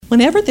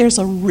whenever there's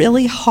a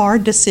really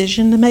hard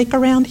decision to make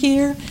around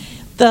here,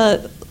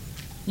 the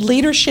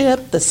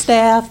leadership, the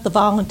staff, the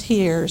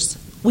volunteers,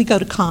 we go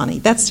to Connie.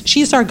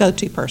 She's our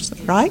go-to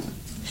person, right?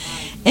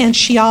 And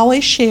she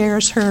always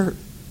shares her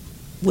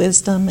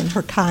wisdom and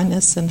her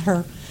kindness and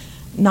her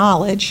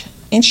knowledge,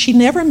 and she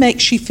never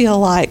makes you feel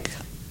like,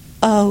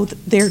 oh,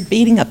 they're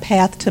beating a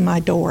path to my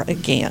door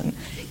again,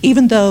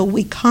 even though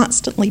we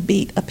constantly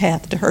beat a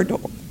path to her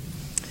door.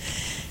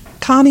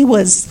 Connie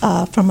was,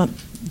 from a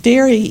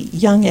very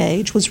young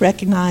age, was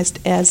recognized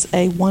as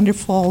a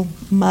wonderful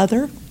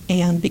mother,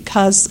 and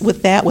because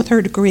with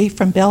her degree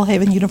from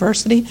Belhaven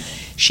University,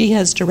 she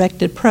has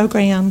directed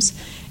programs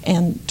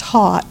and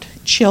taught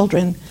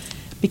children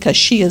because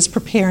she is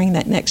preparing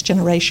that next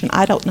generation.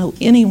 I don't know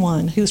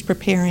anyone who's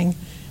preparing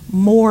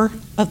more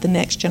of the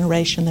next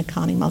generation than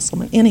Connie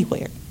Musselman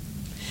anywhere.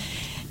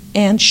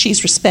 And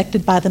she's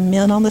respected by the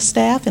men on the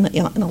staff in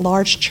a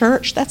large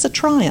church. That's a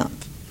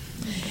triumph.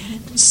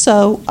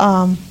 So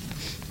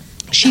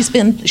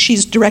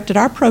she's directed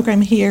our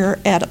program here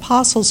at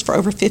Apostles for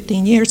over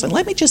 15 years. And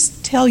let me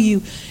just tell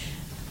you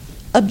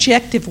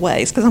objective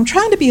ways, because I'm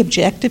trying to be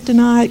objective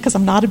tonight, because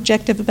I'm not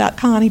objective about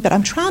Connie, but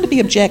I'm trying to be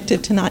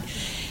objective tonight.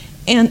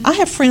 And I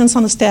have friends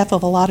on the staff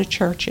of a lot of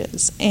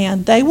churches,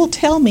 and they will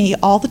tell me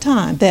all the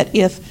time that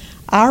if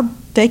our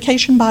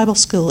Vacation Bible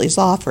School is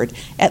offered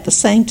at the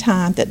same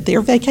time that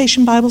their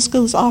Vacation Bible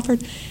School is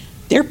offered,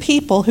 they're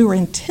people who are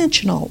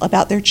intentional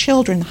about their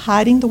children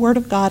hiding the Word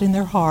of God in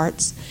their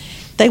hearts.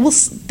 They will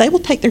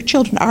take their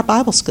children to our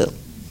Bible school.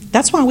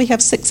 That's why we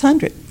have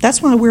 600. That's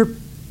why we're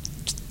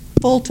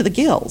full to the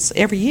gills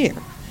every year.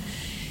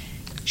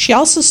 She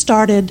also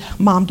started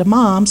Mom to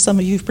Mom. Some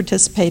of you have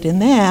participated in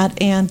that,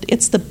 and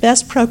it's the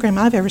best program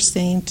I've ever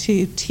seen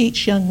to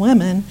teach young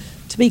women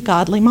to be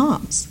godly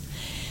moms.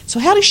 So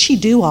how does she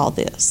do all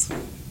this?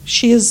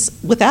 She is,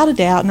 without a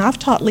doubt, and I've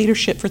taught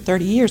leadership for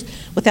 30 years,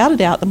 without a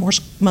doubt the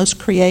most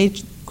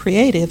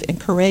creative and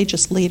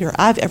courageous leader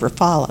I've ever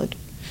followed.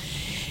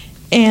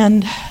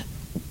 And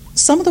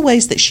some of the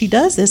ways that she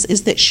does this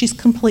is that she's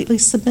completely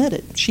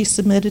submitted. She's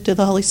submitted to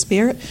the Holy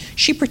Spirit.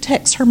 She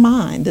protects her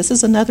mind. This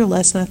is another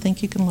lesson I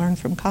think you can learn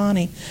from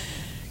Connie.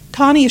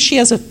 Connie, if she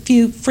has a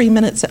few free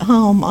minutes at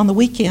home on the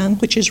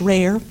weekend, which is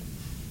rare,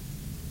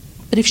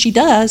 but if she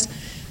does,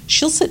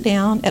 she'll sit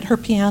down at her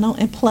piano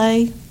and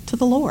play to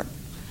the Lord.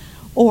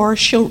 Or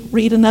she'll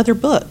read another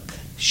book.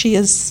 She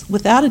is,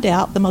 without a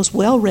doubt, the most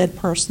well-read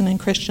person in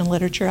Christian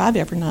literature I've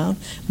ever known.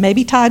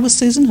 Maybe tied with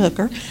Susan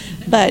Hooker,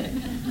 but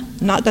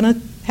I'm not going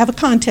to have a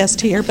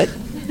contest here, but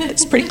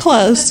it's pretty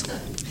close.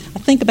 I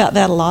think about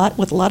that a lot,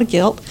 with a lot of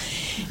guilt.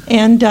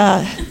 And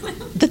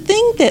the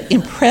thing that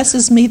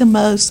impresses me the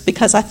most,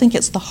 because I think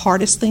it's the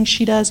hardest thing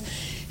she does,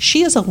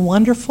 she is a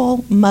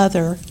wonderful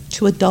mother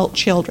to adult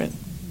children.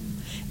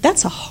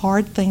 That's a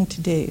hard thing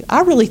to do. I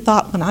really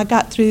thought when I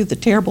got through the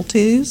terrible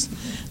twos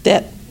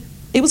that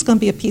it was going to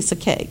be a piece of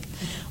cake.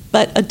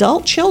 But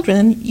adult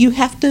children, you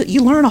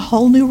learn a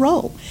whole new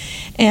role.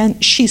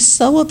 And she's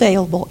so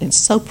available and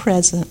so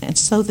present and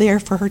so there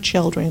for her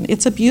children.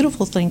 It's a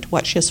beautiful thing to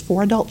watch. She has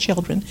 4 adult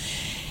children.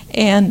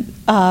 And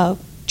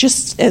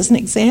just as an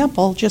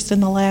example, just in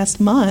the last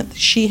month,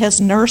 she has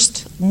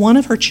nursed one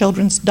of her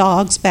children's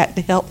dogs back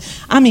to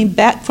health. I mean,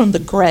 back from the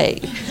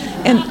grave.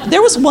 And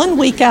there was 1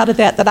 week out of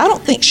that I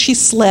don't think she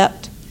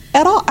slept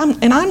at all.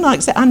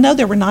 I know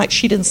there were nights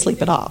she didn't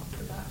sleep at all.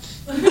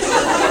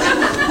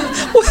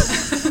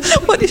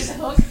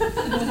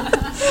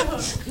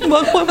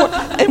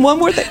 One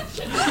more thing.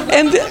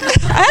 And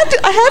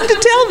I have to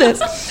tell this.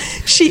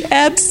 She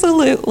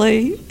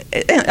absolutely,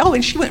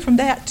 and she went from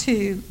that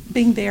to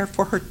being there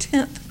for her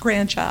 10th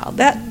grandchild.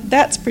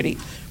 That's pretty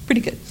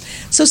good.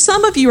 So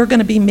some of you are going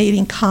to be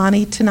meeting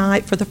Connie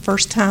tonight for the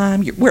first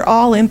time. We're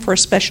all in for a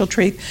special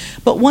treat.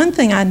 But one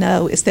thing I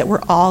know is that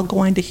we're all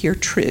going to hear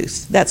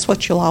truth. That's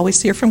what you'll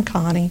always hear from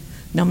Connie,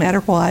 no matter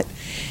what.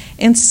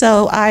 And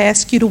so I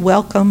ask you to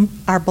welcome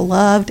our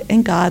beloved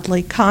and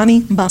godly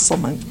Connie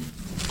Musselman.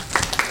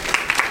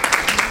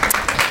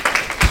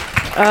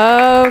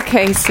 Oh,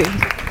 Casey.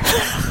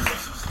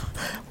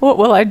 What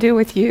will I do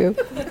with you?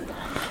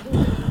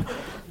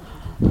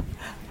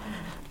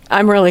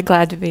 I'm really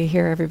glad to be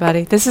here,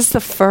 everybody. This is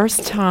the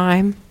first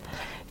time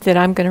that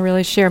I'm going to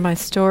really share my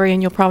story,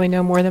 and you'll probably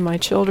know more than my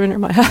children or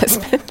my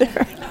husband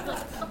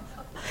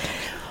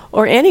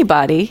or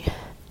anybody.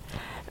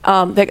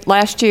 That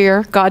last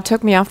year, God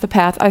took me off the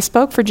path. I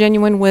spoke for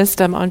Genuine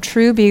Wisdom on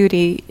True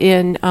Beauty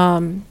in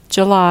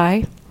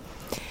July,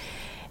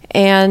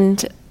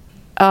 and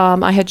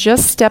I had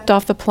just stepped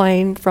off the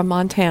plane from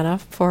Montana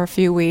for a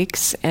few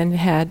weeks and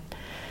had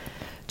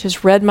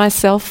just read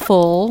myself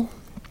full.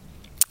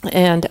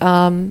 And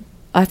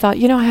I thought,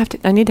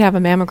 I need to have a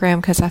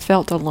mammogram because I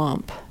felt a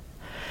lump.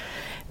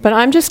 But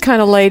I'm just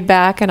kind of laid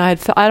back, and I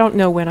don't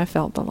know when I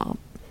felt the lump.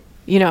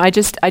 I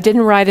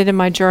didn't write it in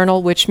my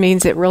journal, which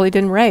means it really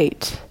didn't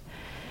rate.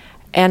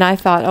 And I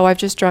thought, I've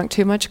just drunk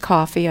too much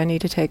coffee. I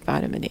need to take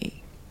vitamin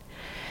E.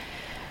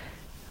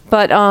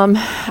 But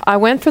I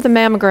went for the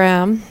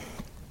mammogram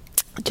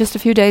just a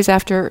few days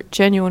after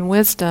Genuine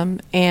Wisdom,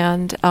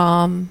 and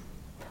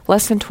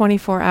less than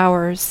 24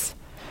 hours,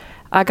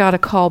 I got a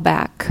call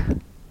back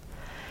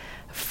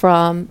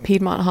from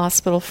Piedmont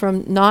Hospital,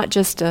 from not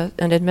just an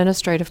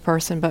administrative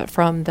person, but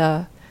from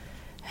the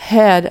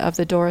head of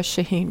the Doris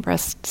Shaheen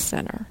Breast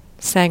Center,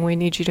 saying, we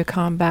need you to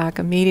come back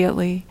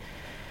immediately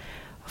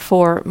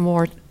for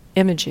more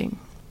imaging.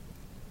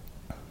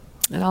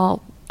 But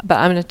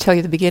I'm going to tell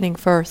you the beginning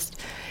first.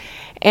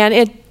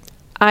 And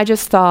I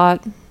just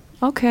thought,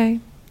 okay,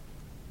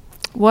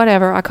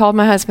 whatever. I called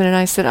my husband and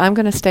I said, I'm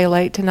going to stay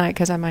late tonight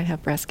because I might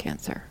have breast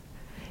cancer.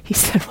 He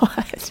said,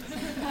 what?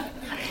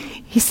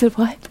 He said,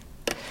 what?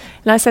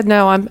 And I said,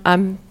 no,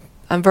 I'm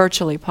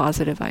virtually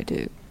positive I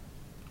do,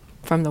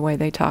 from the way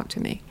they talk to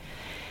me.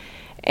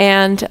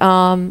 And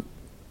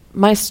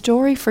my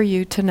story for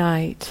you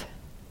tonight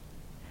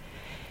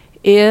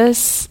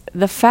is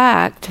the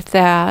fact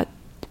that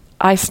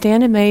I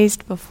stand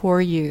amazed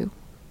before you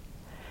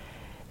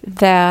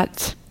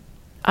that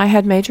I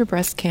had major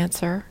breast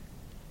cancer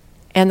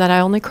and that I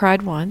only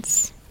cried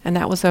once, and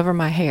that was over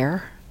my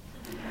hair.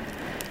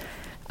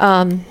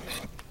 But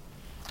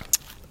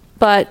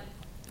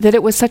that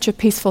it was such a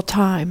peaceful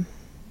time.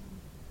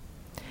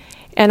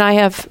 And I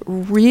have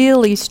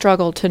really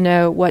struggled to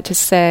know what to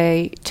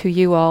say to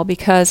you all,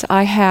 because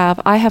I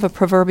have a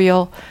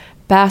proverbial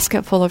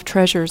basket full of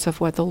treasures of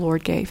what the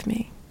Lord gave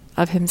me,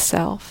 of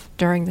Himself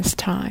during this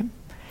time.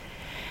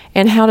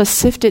 And how to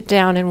sift it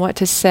down and what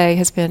to say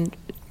has been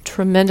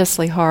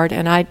tremendously hard.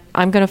 And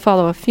I'm going to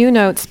follow a few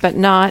notes, but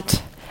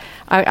not,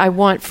 I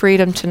want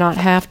freedom to not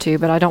have to,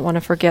 but I don't want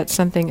to forget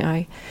something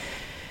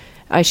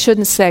I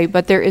shouldn't say.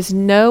 But there is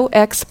no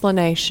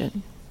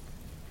explanation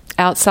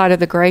outside of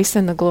the grace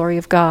and the glory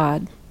of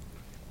God,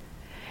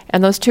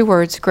 and those two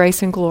words,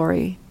 grace and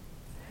glory,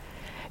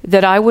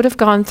 that I would have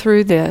gone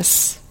through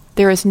this.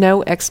 There is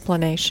no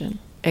explanation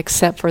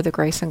except for the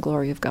grace and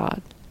glory of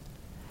God.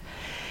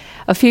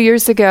 A few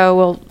years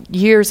ago,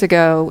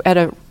 at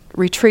a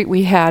retreat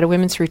we had, a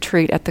women's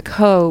retreat at the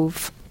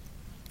Cove,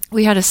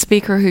 we had a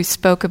speaker who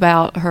spoke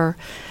about her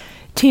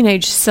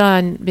teenage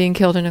son being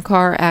killed in a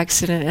car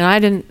accident,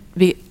 and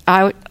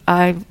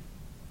I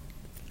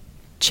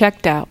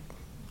checked out.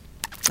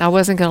 I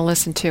wasn't going to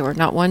listen to her.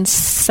 Not 1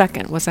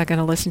 second was I going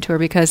to listen to her,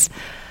 because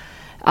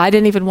I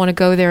didn't even want to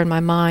go there in my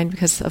mind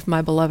because of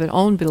my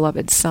own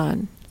beloved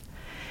son.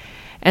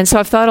 And so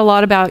I've thought a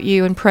lot about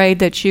you and prayed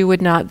that you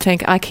would not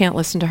think, I can't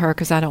listen to her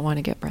because I don't want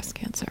to get breast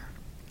cancer.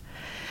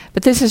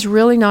 But this is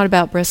really not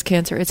about breast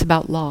cancer. It's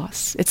about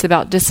loss. It's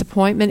about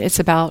disappointment. It's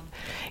about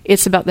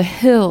the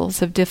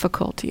hills of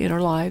difficulty in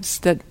our lives,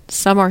 that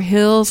some are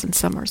hills and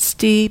some are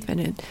steep,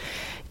 and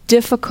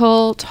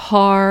difficult,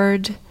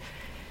 hard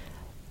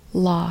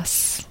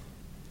loss,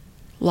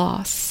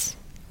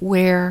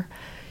 where,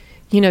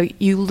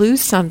 you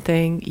lose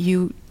something,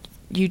 you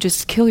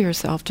just kill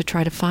yourself to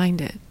try to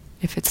find it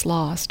if it's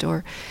lost.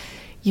 Or,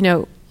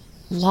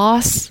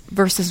 loss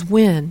versus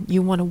win.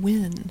 You want to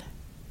win.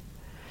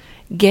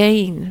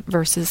 Gain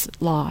versus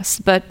loss.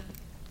 But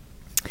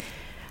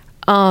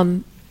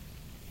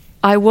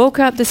I woke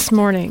up this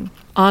morning,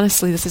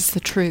 honestly, this is the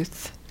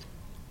truth,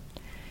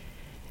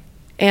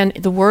 and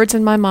the words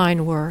in my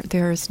mind were,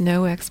 there is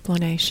no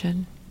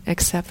explanation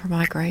except for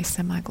my grace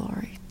and my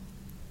glory.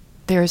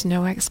 There is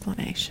no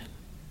explanation.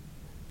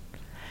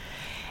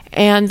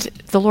 And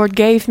the Lord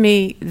gave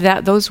me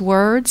those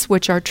words,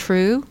 which are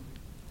true,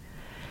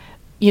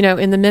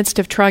 in the midst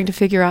of trying to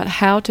figure out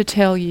how to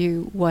tell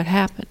you what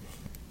happened.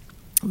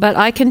 But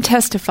I can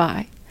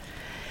testify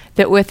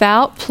that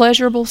without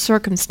pleasurable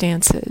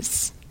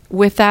circumstances,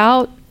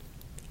 without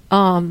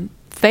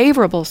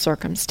favorable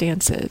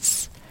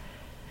circumstances,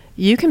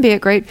 you can be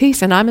at great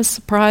peace. And I'm as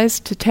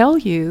surprised to tell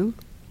you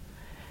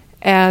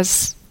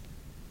as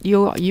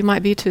you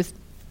might be to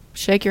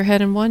shake your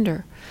head and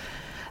wonder.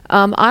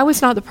 I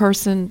was not the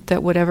person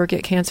that would ever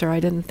get cancer, I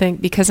didn't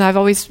think, because I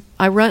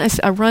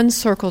run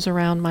circles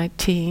around my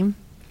team,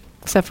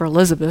 except for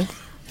Elizabeth.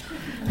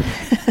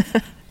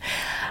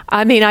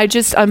 I mean,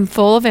 I'm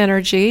full of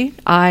energy.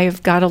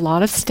 I've got a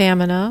lot of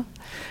stamina.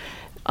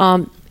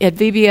 At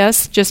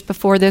VBS, just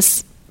before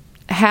this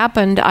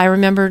happened, I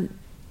remember,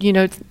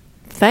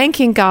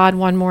 thanking God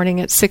one morning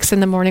at 6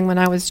 a.m. when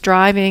I was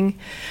driving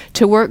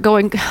to work,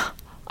 going,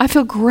 I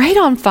feel great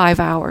on 5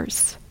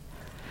 hours.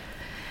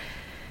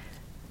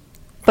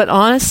 But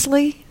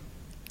honestly,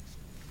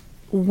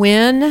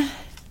 when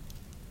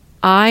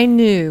I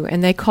knew,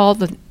 and they called,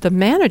 the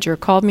manager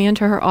called me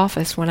into her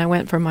office when I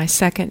went for my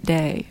second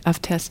day of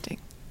testing.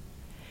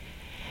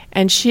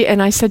 And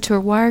I said to her,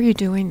 why are you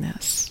doing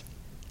this?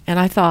 And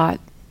I thought,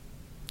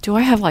 do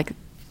I have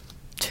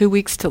 2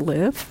 weeks to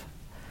live?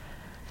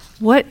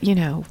 What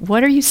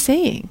are you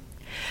seeing?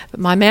 But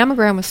my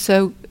mammogram was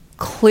so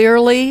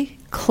clearly,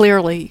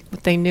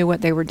 they knew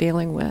what they were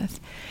dealing with.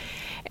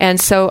 And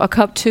so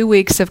 2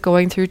 weeks of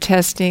going through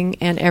testing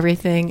and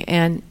everything,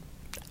 and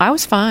I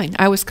was fine.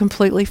 I was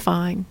completely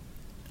fine.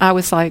 I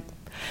was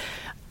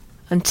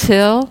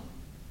until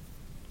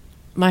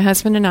my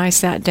husband and I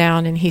sat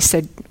down and he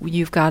said,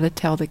 you've got to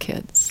tell the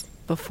kids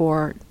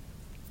before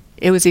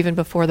It was even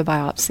before the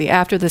biopsy.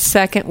 After the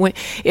second,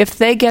 if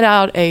they get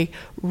out a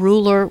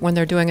ruler when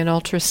they're doing an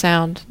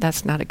ultrasound,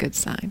 that's not a good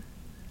sign.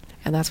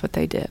 And that's what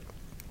they did.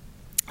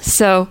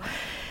 So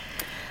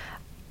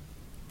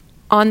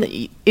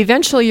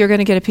eventually you're going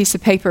to get a piece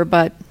of paper,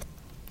 but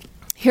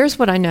here's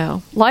what I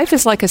know. Life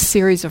is like a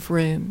series of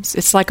rooms.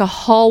 It's like a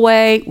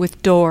hallway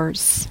with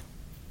doors.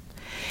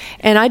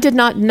 And I did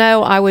not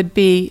know I would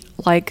be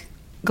like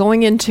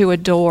going into a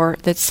door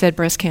that said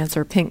breast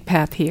cancer, pink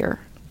path here.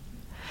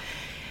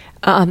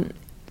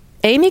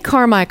 Amy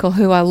Carmichael,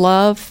 who I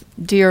love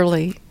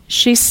dearly,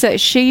 she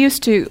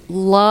used to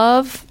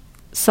love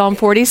Psalm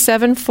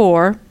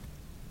 47:4.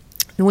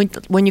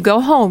 When you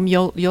go home,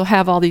 you'll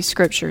have all these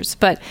scriptures.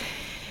 But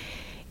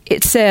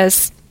it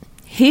says,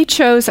 He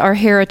chose our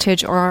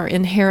heritage or our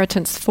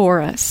inheritance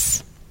for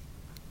us.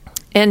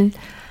 And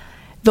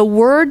the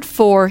word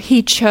for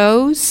He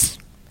chose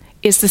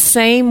is the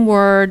same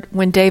word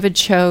when David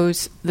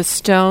chose the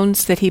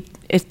stones that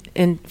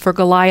for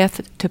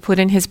Goliath to put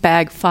in his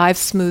bag, 5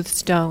 smooth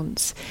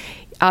stones.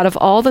 Out of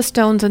all the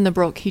stones in the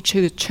brook, he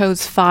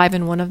chose 5,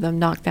 and one of them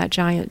knocked that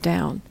giant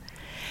down.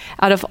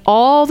 Out of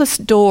all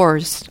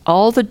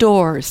the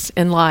doors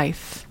in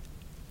life,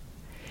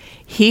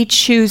 He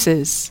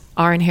chooses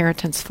our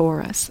inheritance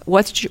for us.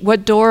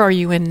 What door are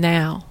you in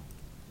now?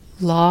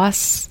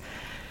 Loss,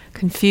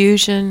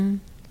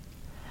 confusion,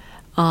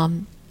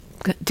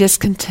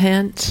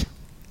 discontent,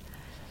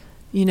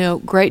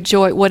 great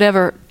joy,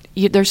 whatever.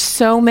 There's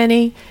so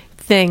many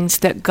things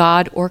that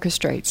God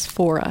orchestrates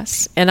for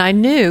us. And I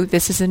knew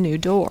this is a new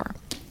door.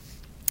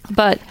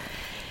 But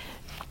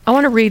I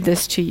want to read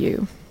this to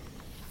you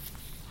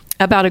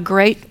about a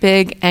great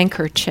big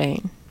anchor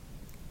chain.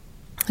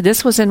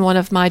 This was in one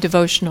of my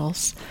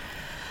devotionals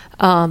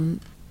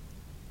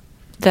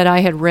that I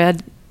had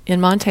read in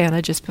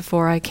Montana just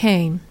before I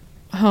came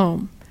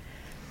home.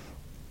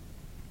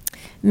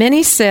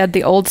 Many said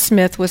the old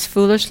smith was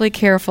foolishly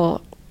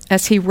careful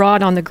as he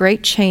wrought on the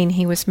great chain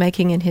he was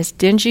making in his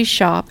dingy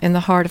shop in the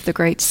heart of the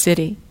great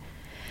city.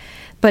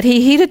 But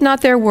he heeded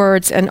not their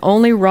words and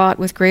only wrought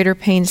with greater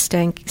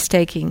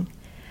painstaking.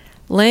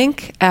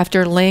 Link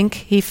after link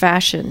he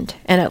fashioned,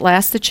 and at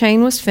last the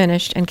chain was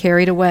finished and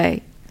carried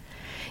away.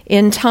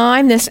 In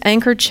time, this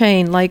anchored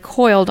chain lay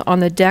coiled on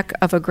the deck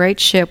of a great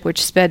ship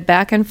which sped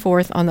back and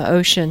forth on the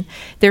ocean.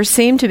 There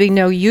seemed to be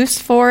no use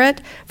for it,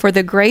 for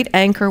the great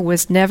anchor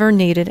was never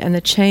needed, and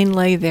the chain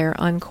lay there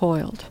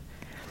uncoiled.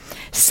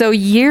 So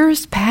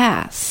years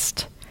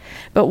passed,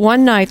 but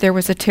one night there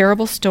was a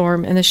terrible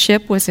storm, and the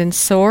ship was in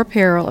sore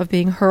peril of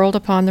being hurled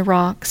upon the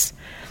rocks.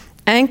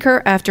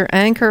 Anchor after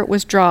anchor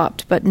was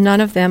dropped, but none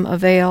of them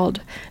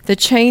availed. The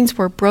chains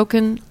were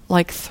broken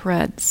like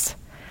threads.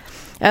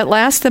 At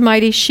last the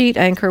mighty sheet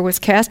anchor was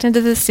cast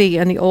into the sea,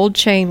 and the old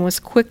chain was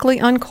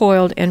quickly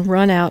uncoiled and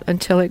run out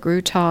until it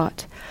grew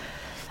taut.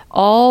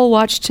 All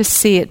watched to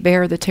see it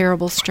bear the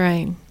terrible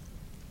strain.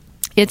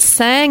 It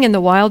sang in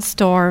the wild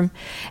storm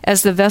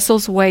as the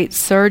vessel's weight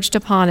surged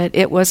upon it.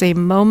 It was a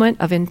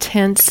moment of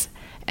intense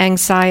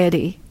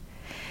anxiety.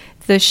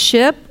 The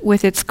ship,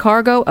 with its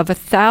cargo of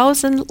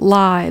 1,000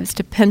 lives,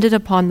 depended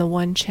upon the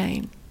one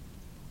chain.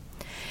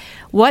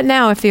 What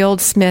now if the old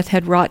smith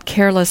had wrought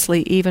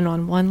carelessly even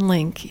on one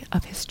link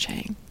of his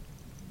chain?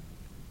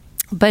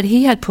 But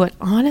he had put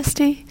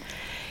honesty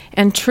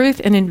and truth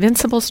and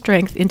invincible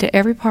strength into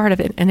every part of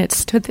it, and it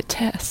stood the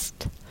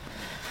test,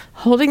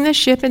 holding the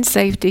ship in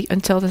safety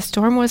until the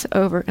storm was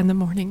over and the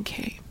morning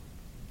came.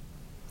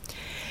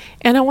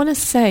 And I want to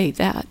say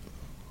that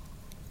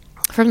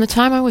from the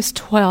time I was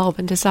 12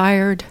 and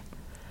desired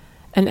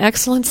an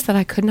excellence that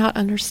I could not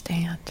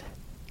understand,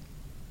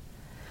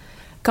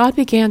 God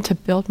began to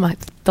build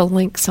the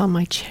links on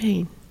my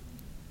chain.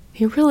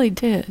 He really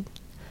did.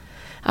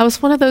 I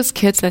was one of those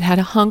kids that had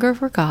a hunger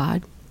for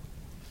God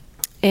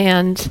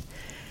and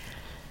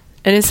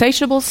an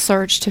insatiable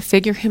search to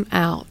figure Him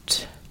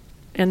out.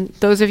 And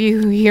those of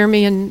you who hear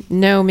me and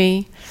know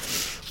me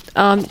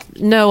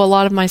know a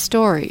lot of my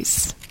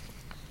stories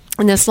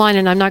in this line,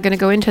 and I'm not going to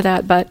go into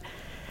that, but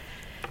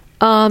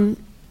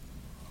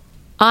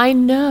I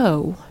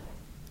know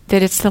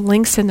that it's the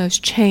links in those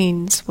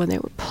chains when they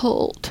were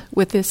pulled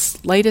with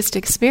this latest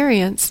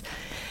experience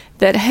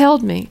that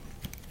held me.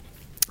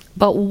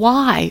 But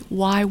why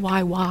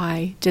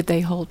did they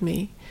hold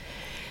me?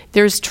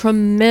 There's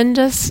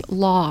tremendous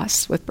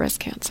loss with breast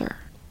cancer.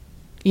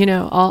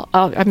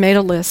 I made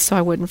a list so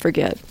I wouldn't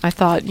forget. I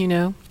thought,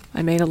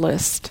 I made a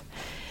list.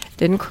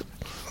 The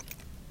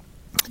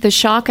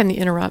shock and the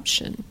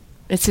interruption.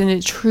 It's an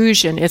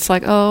intrusion. It's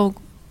like,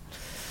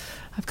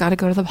 I've got to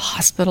go to the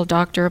hospital,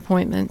 doctor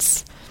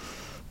appointments.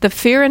 The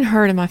fear and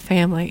hurt in my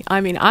family. I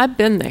mean, I've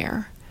been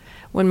there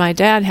when my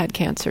dad had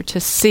cancer to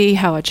see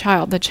how a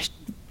child,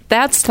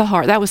 that's the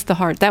heart. That was the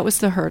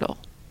hurdle.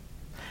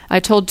 I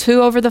told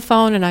 2 over the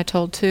phone and I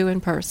told 2 in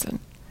person.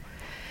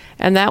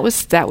 And that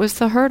was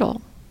the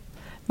hurdle.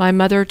 My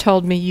mother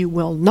told me, "You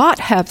will not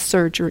have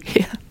surgery."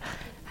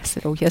 I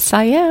said, "Oh, yes,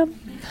 I am."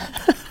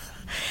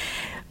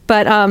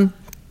 But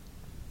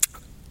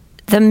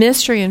the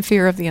mystery and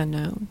fear of the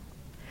unknown.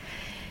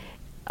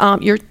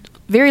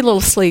 very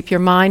little sleep, your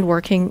mind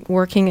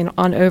working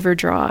on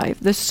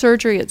overdrive. The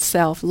surgery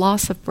itself,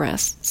 loss of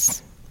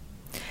breasts.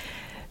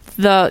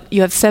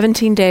 You have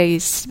 17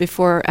 days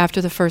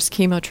after the first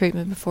chemo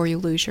treatment before you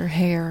lose your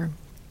hair.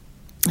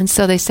 And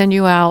so they send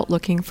you out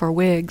looking for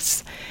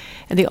wigs.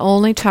 And the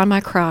only time I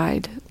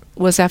cried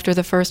was after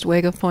the first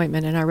wig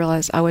appointment, and I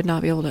realized I would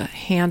not be able to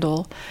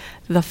handle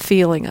the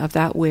feeling of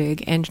that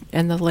wig. And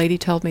the lady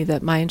told me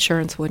that my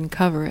insurance wouldn't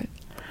cover it.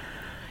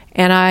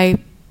 And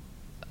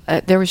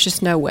there was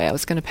just no way I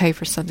was going to pay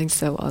for something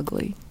so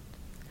ugly.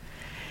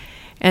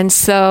 And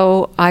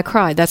so I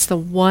cried. That's the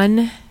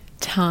one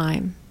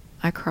time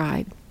I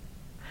cried.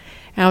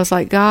 And I was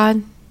like,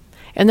 God.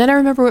 And then I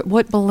remember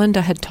what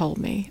Belinda had told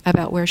me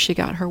about where she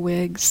got her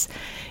wigs.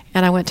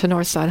 And I went to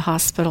Northside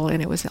Hospital,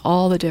 and it was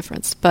all the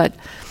difference. But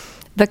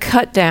the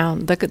cut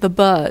down, the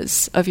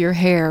buzz of your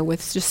hair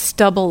with just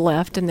stubble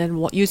left, and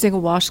then using a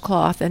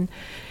washcloth, and,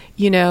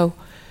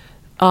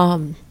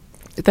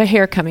 the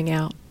hair coming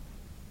out.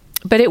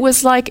 But it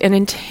was like an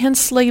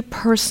intensely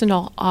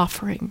personal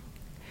offering.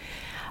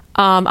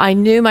 I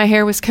knew my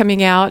hair was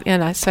coming out,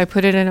 and so I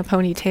put it in a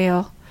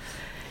ponytail.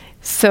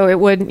 So it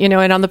wouldn't,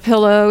 and on the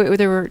pillow,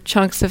 there were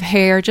chunks of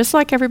hair, just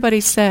like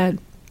everybody said.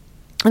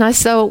 And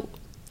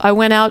I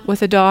went out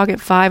with the dog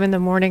at 5 a.m,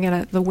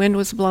 and the wind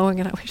was blowing,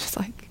 and I was just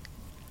like,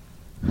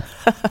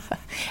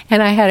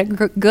 and I had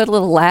a good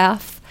little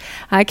laugh.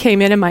 I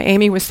came in, and my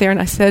Amy was there,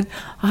 and I said,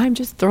 I'm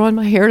just throwing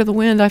my hair to the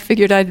wind. I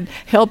figured I'd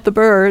help the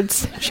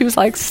birds. She was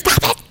like,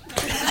 stop it.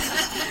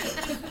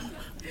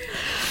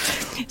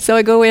 So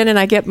I go in, and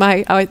I get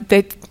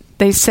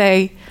they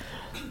say,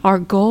 our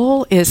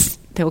goal is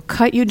they'll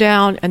cut you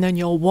down, and then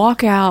you'll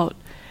walk out,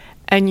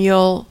 and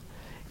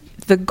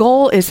the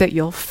goal is that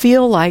you'll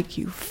feel like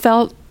you'll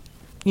feel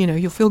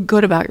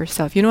good about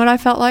yourself. You know what I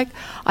felt like?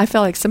 I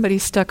felt like somebody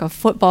stuck a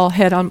football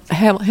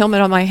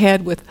helmet on my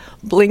head with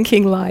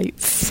blinking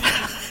lights.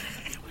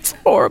 It was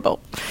horrible.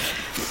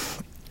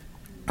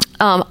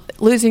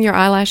 Losing your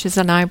eyelashes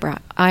and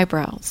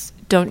eyebrows.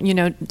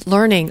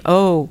 Learning,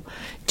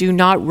 do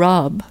not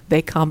rub,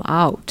 they come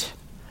out.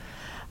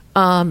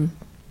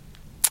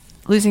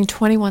 Losing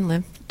 21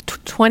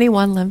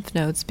 lymph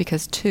nodes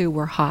because 2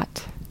 were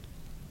hot.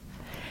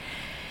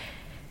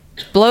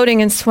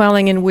 Bloating and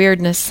swelling and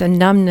weirdness and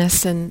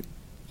numbness and,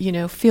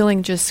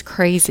 feeling just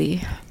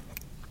crazy.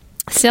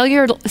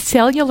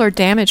 Cellular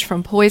damage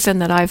from poison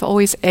that I've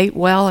always ate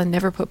well and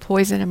never put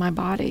poison in my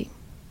body.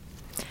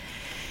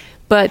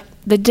 But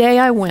the day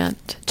I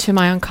went to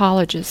my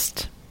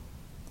oncologist,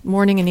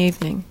 morning and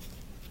evening,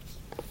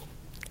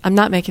 I'm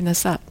not making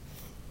this up.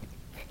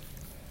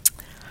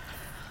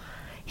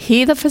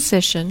 He, the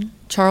physician,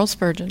 Charles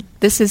Spurgeon,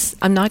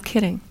 I'm not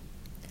kidding.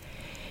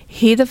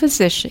 He is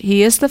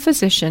the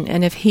physician,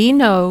 and if he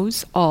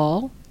knows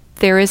all,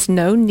 there is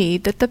no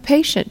need that the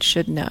patient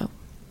should know.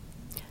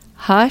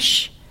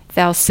 Hush,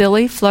 thou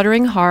silly,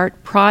 fluttering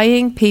heart,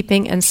 prying,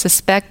 peeping, and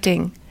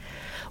suspecting.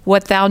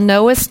 What thou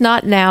knowest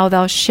not now,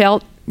 thou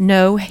shalt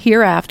know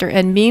hereafter,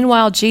 and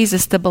meanwhile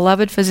Jesus, the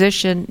beloved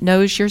physician,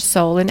 knows your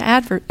soul in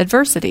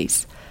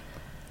adversities.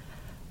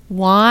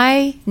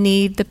 Why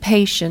need the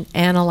patient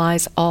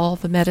analyze all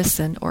the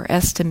medicine or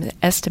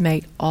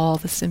estimate all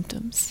the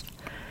symptoms?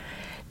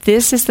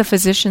 This is the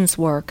physician's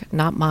work,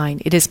 not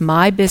mine. It is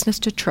my business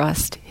to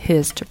trust,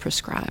 his to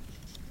prescribe.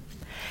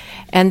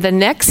 And the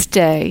next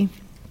day,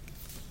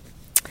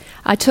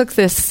 I took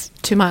this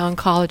to my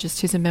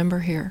oncologist, who's a member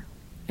here,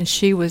 and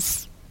she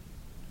was,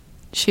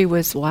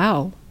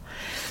 wow.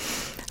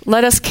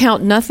 Let us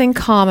count nothing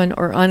common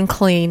or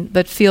unclean,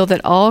 but feel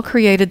that all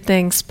created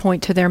things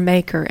point to their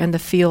maker, and the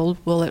field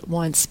will at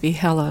once be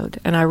hallowed.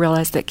 And I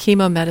realized that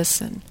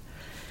chemomedicine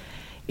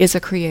is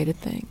a created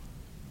thing.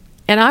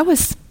 And I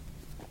was,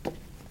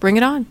 bring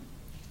it on.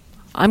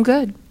 I'm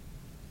good.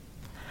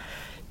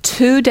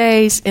 2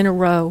 days in a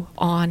row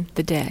on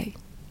the day.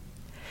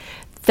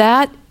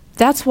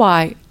 That's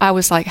why I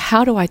was like,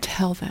 how do I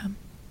tell them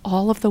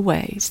all of the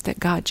ways that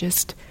God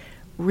just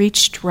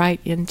reached right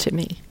into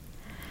me?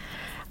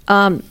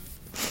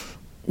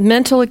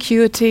 Mental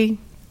acuity,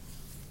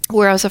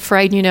 where I was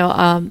afraid,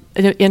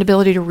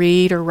 inability to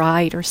read or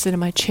write or sit in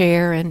my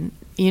chair, and,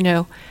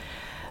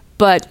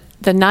 but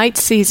the night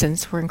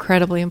seasons were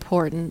incredibly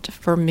important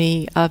for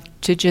me. I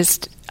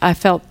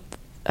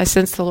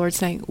sensed the Lord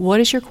saying, what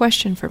is your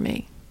question for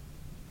me?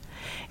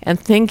 And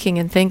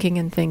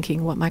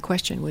thinking what my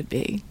question would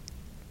be.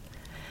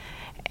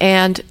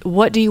 And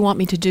what do you want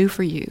me to do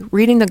for you?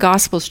 Reading the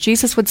Gospels,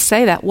 Jesus would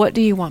say that. What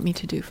do you want me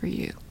to do for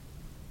you?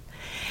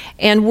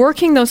 And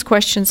working those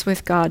questions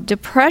with God.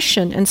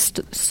 Depression and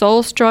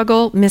soul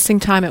struggle, missing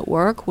time at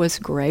work was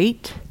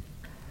great.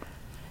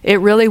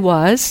 It really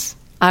was.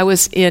 I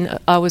was in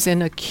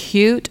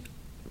acute,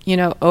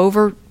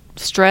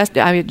 overstressed.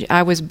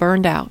 I was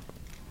burned out.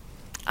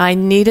 I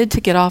needed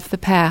to get off the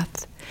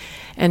path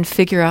and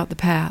figure out the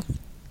path.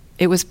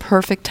 It was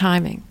perfect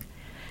timing.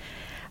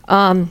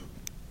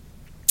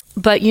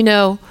 But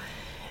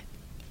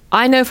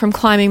I know from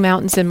climbing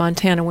mountains in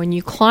Montana, when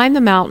you climb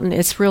the mountain,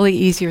 it's really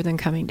easier than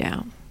coming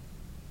down.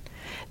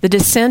 The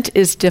descent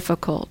is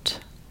difficult.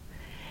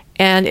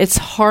 and it's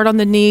hard on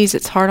the knees,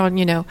 it's hard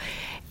on,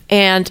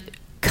 and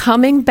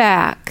coming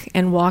back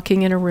and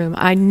walking in a room.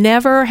 I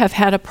never have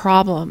had a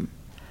problem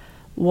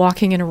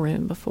walking in a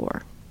room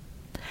before.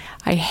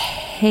 I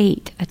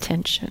hate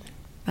attention.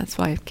 That's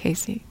why,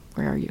 Casey,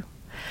 where are you?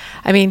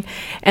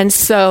 And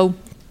so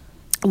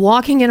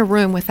walking in a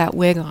room with that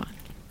wig on,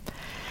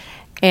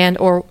 and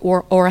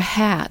or a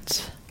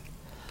hat,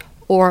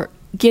 or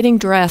getting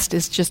dressed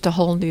is just a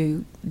whole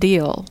new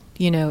deal,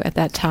 at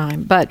that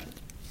time. But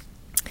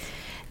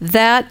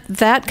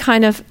that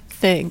kind of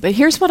thing. But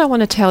here's what I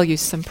want to tell you,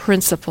 some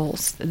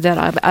principles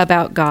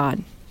about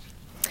God.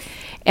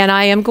 And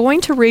I am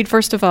going to read,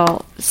 first of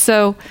all,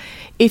 so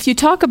if you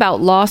talk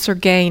about loss or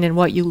gain and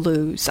what you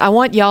lose, I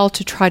want y'all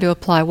to try to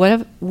apply,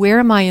 where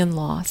am I in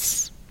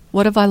loss?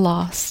 What have I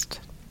lost?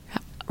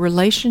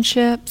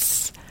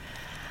 Relationships,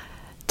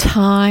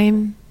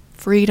 time,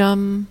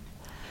 freedom.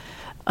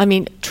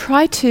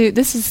 Try to,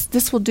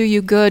 this will do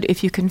you good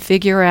if you can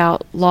figure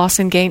out loss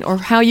and gain or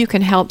how you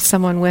can help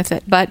someone with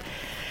it. But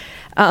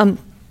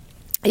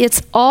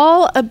it's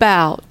all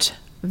about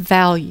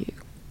value,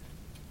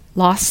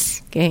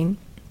 loss, gain,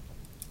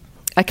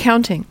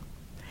 accounting.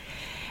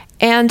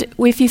 And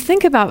if you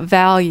think about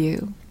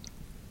value,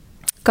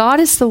 God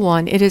is the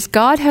one,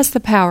 God has the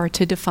power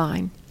to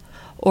define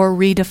or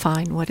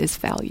redefine what is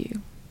value.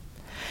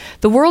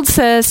 The world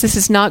says this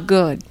is not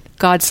good.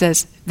 God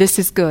says this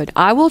is good.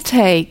 I will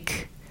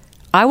take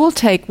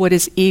what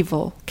is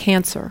evil,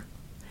 cancer,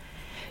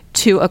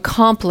 to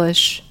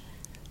accomplish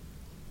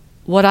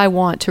what I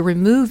want, to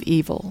remove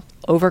evil,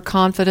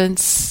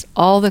 overconfidence,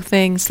 all the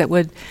things that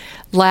would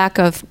lack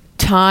of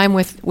time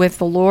with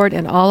the Lord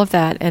and all of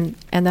that, and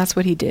that's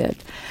what he did.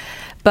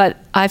 But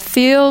I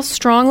feel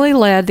strongly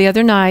led. The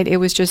other night, it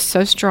was just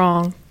so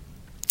strong.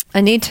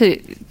 I need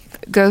to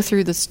go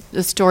through the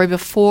story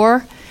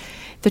before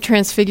the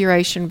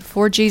transfiguration,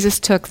 before Jesus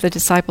took the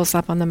disciples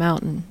up on the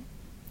mountain.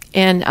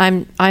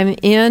 And I'm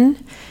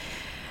in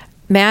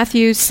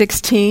Matthew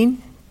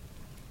 16.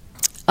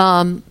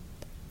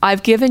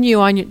 I've given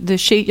you on the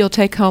sheet, you'll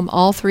take home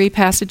all three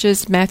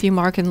passages, Matthew,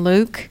 Mark, and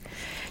Luke,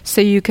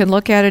 so you can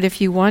look at it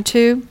if you want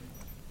to.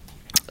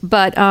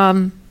 But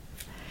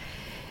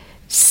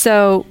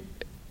so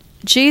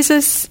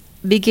Jesus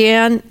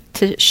began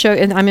to show,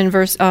 and I'm in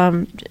verse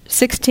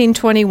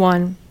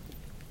 16:21.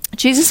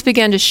 Jesus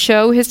began to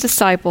show his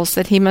disciples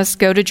that he must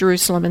go to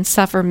Jerusalem and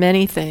suffer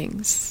many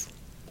things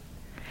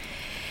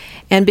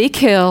and be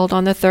killed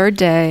on the third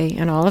day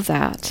and all of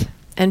that.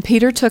 And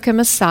Peter took him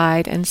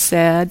aside and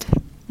said,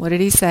 what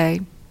did he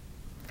say?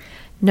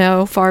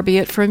 No, far be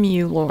it from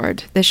you,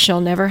 Lord. This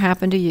shall never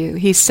happen to you.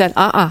 He said,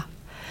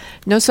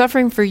 no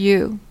suffering for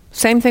you.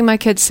 Same thing my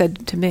kids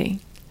said to me.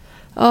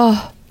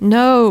 Oh,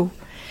 no.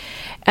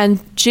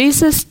 And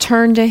Jesus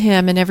turned to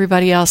him and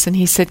everybody else and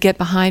he said, get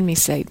behind me,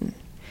 Satan.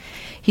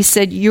 He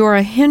said, you are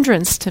a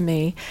hindrance to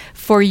me,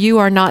 for you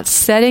are not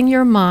setting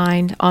your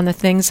mind on the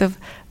things of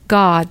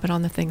God, but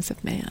on the things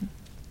of man.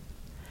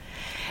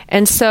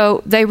 And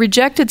so they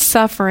rejected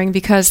suffering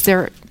because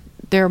they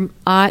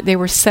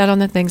were set on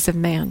the things of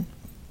man.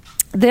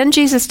 Then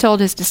Jesus told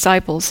his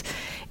disciples,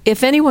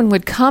 if anyone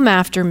would come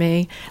after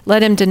me,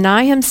 let him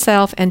deny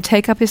himself and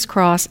take up his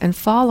cross and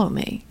follow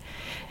me.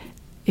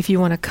 If you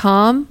want to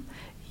come,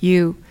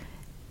 you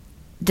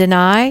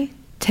deny,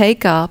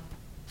 take up,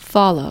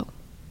 follow.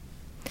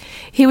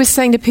 He was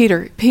saying to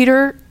Peter,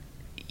 Peter,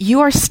 you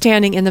are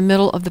standing in the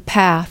middle of the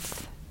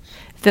path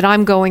that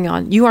I'm going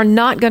on. You are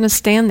not going to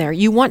stand there.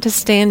 You want to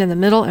stand in the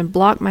middle and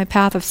block my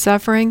path of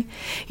suffering?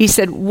 He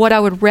said, what I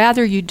would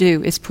rather you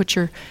do is put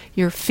your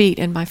feet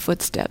in my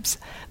footsteps.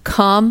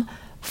 Come,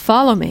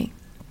 follow me.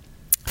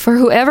 For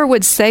whoever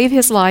would save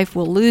his life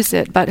will lose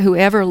it, but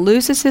whoever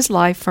loses his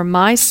life for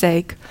my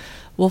sake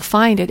will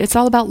find it. It's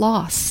all about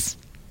loss.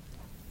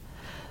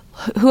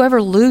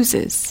 Whoever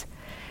loses.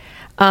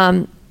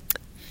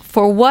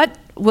 For what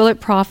will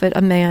it profit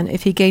a man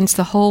if he gains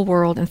the whole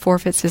world and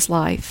forfeits his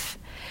life?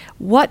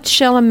 What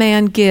shall a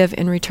man give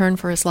in return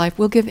for his life?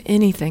 We'll give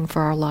anything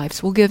for our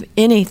lives. We'll give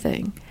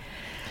anything.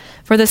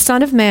 For the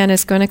Son of Man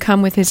is going to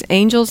come with his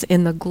angels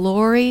in the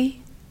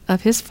glory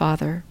of his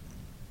Father,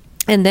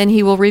 and then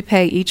he will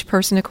repay each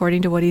person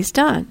according to what he's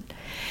done.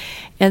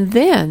 And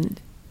then,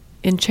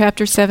 in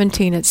chapter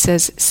 17, it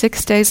says,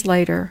 6 days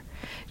later,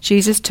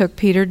 Jesus took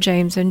Peter,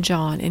 James, and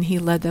John, and he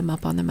led them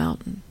up on the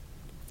mountain.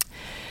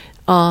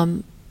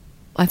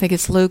 I think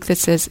it's Luke that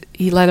says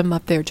he led them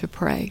up there to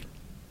pray.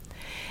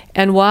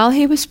 And while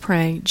he was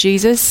praying,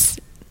 Jesus,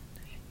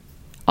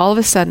 all of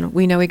a sudden,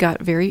 we know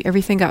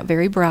everything got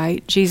very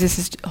bright.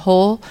 Jesus'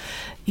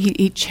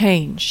 he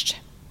changed.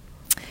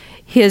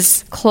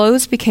 His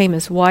clothes became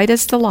as white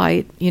as the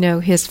light.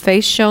 His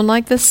face shone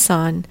like the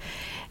sun.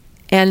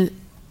 And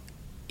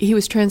he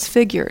was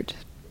transfigured.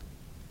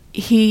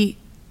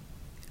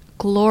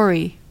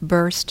 Glory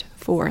burst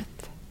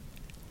forth.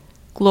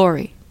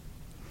 Glory.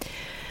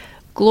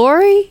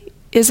 Glory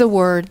is a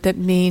word that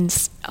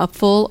means a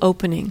full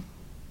opening.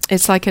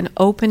 It's like an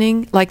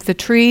opening, like the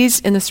trees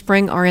in the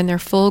spring are in their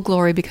full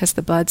glory because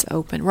the buds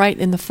open. Right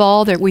in the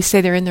fall, we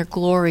say they're in their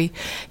glory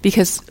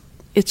because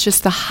it's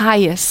just the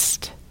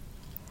highest.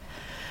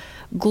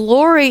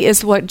 Glory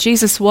is what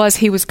Jesus was.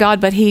 He was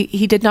God, but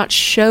he did not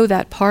show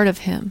that part of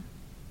him.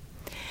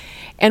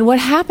 And what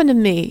happened to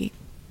me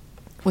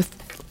with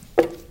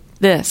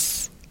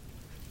this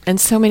and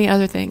so many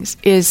other things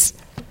is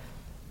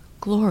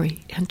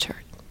glory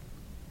entered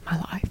my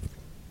life.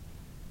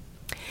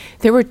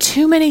 There were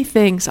too many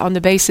things on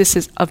the basis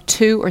of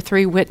 2 or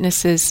 3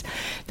 witnesses,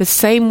 the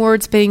same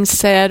words being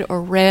said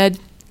or read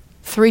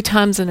 3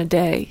 times in a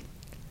day.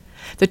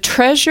 The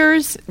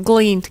treasures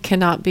gleaned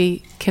cannot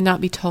be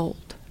told.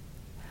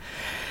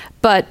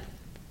 But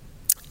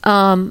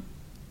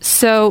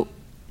so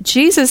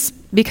Jesus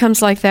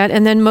becomes like that,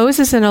 and then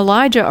Moses and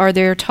Elijah are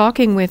there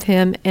talking with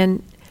him,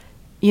 and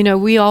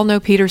we all know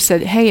Peter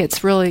said, "Hey,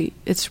 it's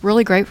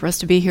really great for us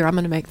to be here. I'm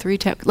going to make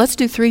let's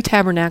do 3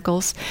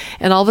 tabernacles."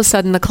 And all of a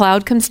sudden, the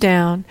cloud comes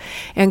down,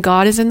 and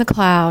God is in the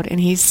cloud, and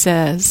He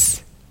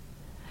says,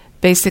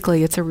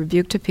 basically, it's a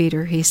rebuke to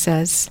Peter. He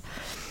says,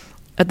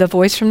 the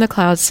voice from the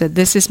cloud said,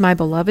 "This is my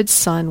beloved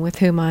Son, with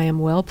whom I am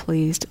well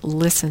pleased.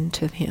 Listen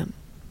to him."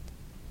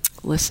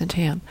 Listen to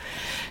him.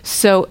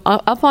 So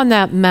up on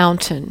that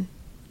mountain,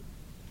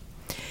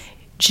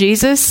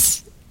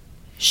 Jesus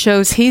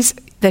shows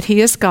that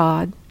he is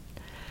God.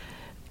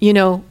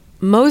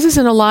 Moses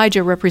and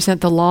Elijah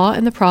represent the law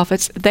and the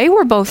prophets. They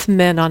were both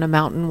men on a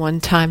mountain one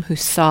time who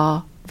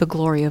saw the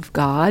glory of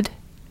God.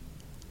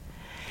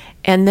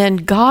 And then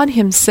God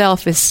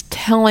himself is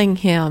telling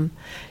him,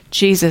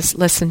 Jesus,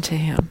 listen to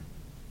him.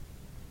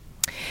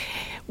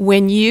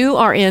 When you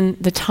are in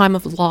the time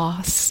of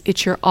loss,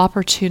 it's your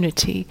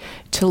opportunity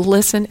to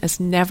listen as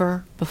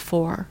never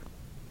before.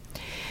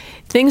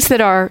 Things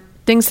that are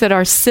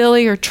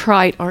silly or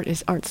trite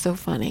aren't so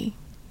funny.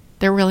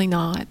 They're really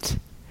not.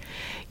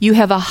 You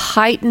have a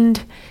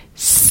heightened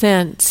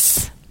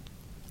sense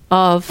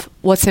of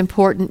what's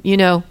important.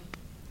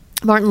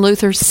 Martin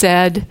Luther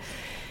said,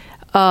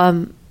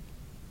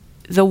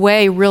 the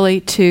way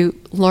really to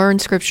learn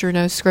Scripture,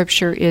 know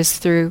Scripture, is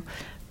through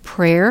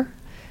prayer,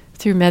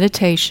 through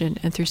meditation,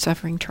 and through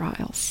suffering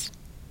trials.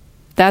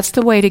 That's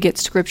the way to get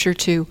Scripture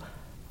to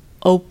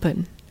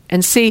open.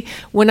 And see,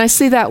 when I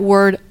see that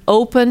word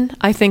open,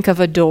 I think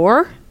of a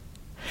door,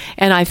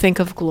 and I think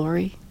of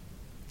glory.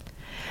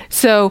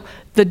 So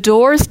the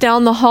doors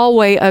down the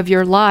hallway of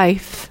your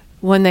life,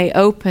 when they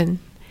open,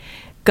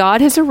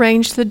 God has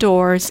arranged the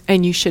doors,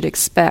 and you should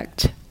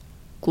expect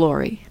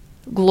glory.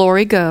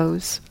 Glory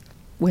goes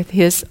with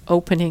his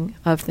opening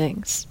of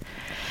things.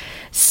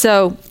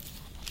 So,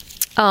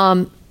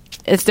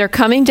 as they're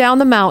coming down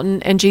the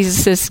mountain, and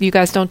Jesus says, "You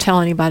guys don't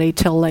tell anybody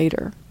till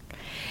later."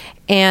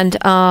 And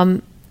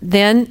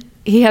then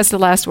he has the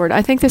last word.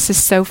 I think this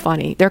is so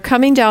funny. They're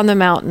coming down the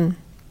mountain,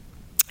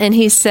 and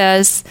he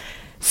says,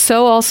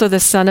 "So also the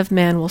Son of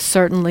Man will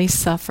certainly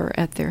suffer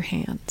at their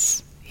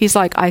hands." He's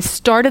like, I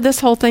started this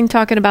whole thing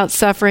talking about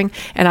suffering,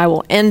 and I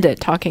will end it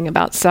talking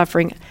about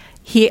suffering.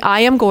 I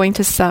am going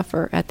to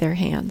suffer at their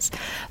hands.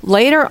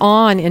 Later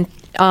on in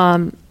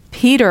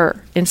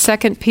Peter, in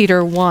 2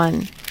 Peter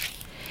 1,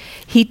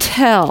 he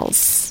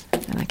tells,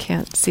 and I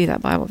can't see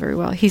that Bible very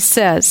well, he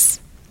says,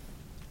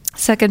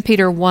 2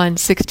 Peter 1,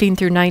 16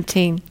 through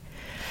 19,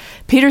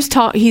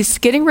 he's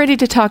getting ready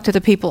to talk to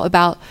the people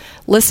about,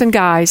 listen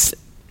guys,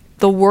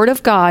 the Word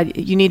of God,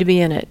 you need to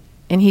be in it.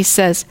 And he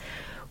says,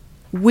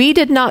 "We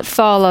did not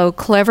follow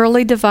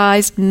cleverly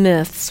devised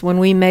myths when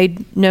we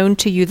made known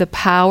to you the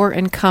power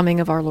and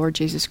coming of our Lord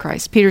Jesus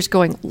Christ." Peter's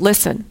going,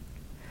 listen,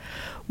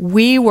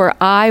 we were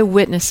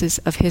eyewitnesses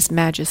of his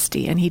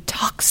majesty. And he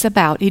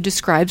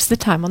describes the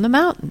time on the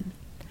mountain.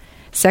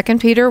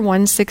 2 Peter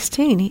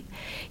 1:16,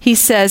 he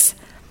says,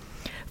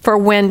 "For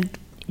when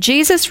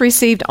Jesus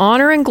received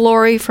honor and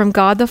glory from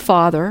God the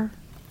Father,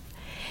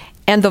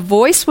 and the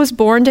voice was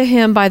borne to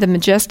him by the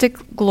majestic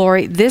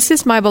glory, 'This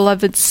is my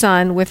beloved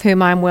Son, with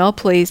whom I am well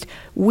pleased,'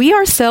 we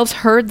ourselves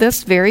heard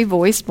this very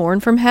voice borne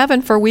from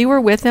heaven, for we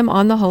were with him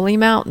on the holy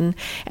mountain.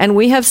 And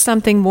we have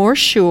something more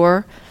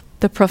sure,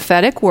 the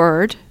prophetic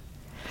word,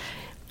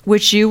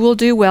 which you will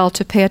do well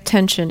to pay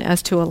attention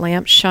as to a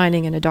lamp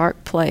shining in a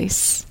dark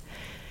place."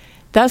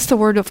 That's the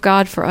word of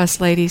God for us,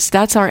 ladies.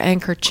 That's our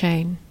anchor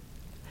chain.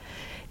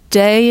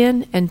 Day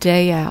in and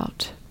day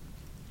out.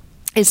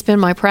 It's been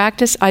my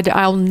practice.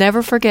 I'll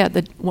never forget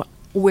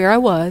where I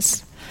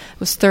was. I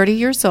was 30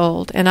 years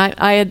old, and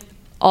I had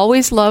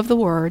always loved the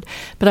Word,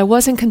 but I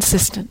wasn't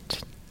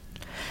consistent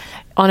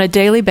on a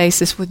daily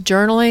basis with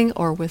journaling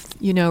or with,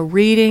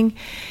 reading.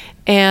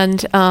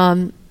 And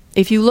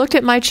if you looked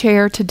at my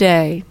chair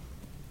today,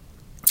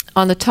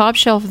 on the top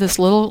shelf of this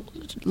little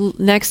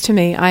next to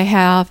me, I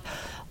have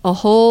a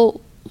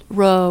whole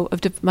row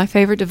of my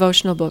favorite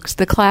devotional books,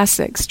 the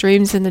classics,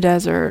 Streams in the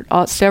Desert,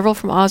 several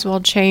from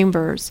Oswald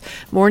Chambers,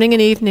 Morning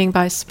and Evening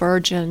by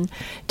Spurgeon,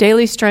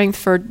 Daily Strength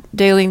for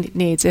Daily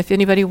Needs. If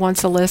anybody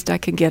wants a list, I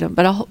can get them.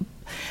 But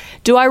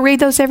do I read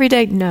those every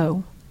day?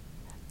 No,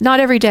 not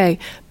every day.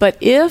 But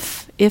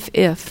if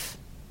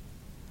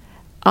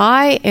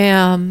I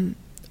am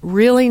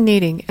really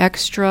needing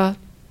extra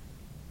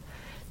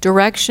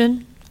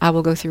direction, I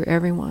will go through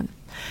every one.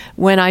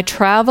 When I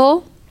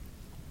travel,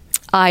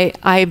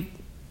 I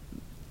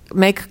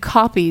make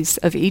copies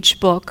of each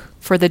book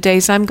for the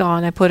days I'm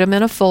gone. I put them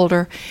in a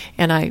folder,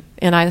 and I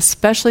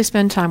especially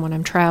spend time when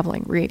I'm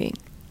traveling reading.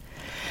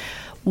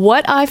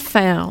 What I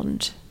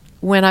found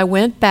when I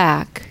went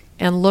back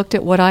and looked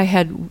at what I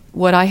had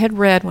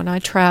read when I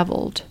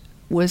traveled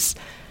was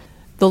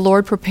the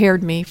Lord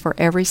prepared me for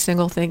every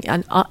single thing.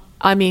 And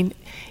I mean,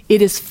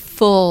 it is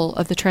full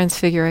of the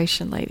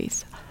Transfiguration,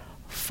 ladies.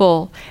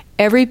 Full.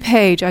 Every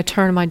page I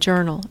turn in my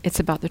journal, it's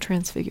about the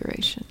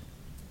Transfiguration.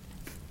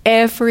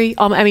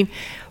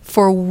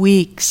 For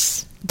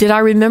weeks. Did I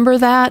remember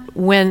that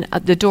when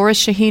the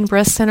Doris Shaheen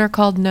Breast Center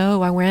called?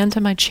 No, I ran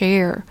to my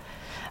chair.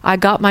 I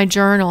got my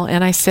journal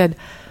and I said,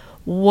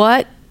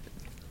 what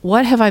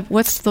have I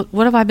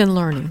been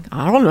learning?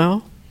 I don't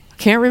know. I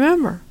can't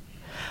remember.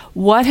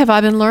 What have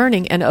I been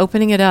learning? And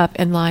opening it up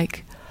and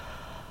like,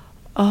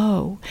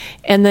 oh.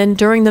 And then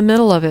during the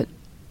middle of it,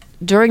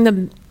 during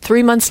the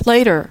 3 months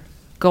later,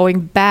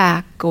 going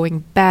back.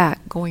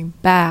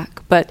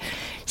 But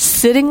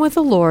sitting with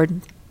the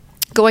Lord,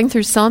 going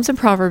through Psalms and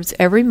Proverbs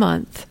every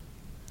month,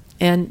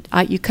 and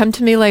you come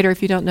to me later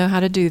if you don't know how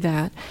to do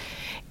that,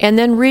 and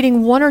then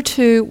reading one of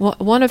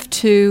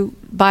two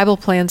Bible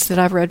plans that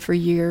I've read for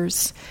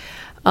years.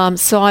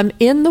 So I'm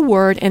in the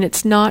Word, and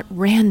it's not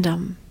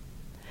random.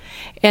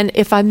 And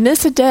if I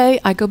miss a day,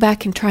 I go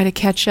back and try to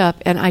catch up,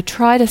 and I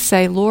try to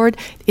say, Lord,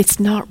 it's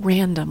not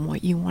random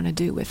what you want to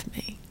do with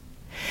me.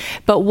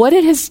 But what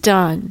it has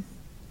done,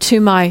 to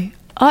my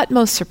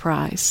utmost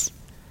surprise,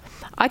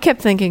 I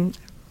kept thinking,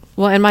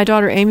 well, and my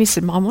daughter Amy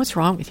said, Mom, what's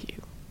wrong with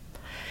you?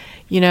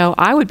 You know,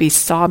 I would be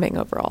sobbing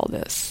over all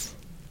this.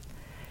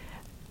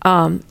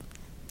 Are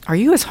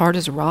you as hard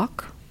as a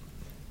rock?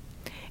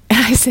 And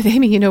I said,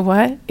 Amy, you know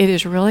what? It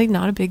is really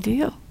not a big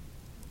deal.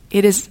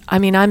 It's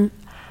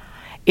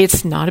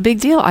not a big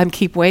deal. I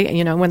keep waiting.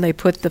 You know, when they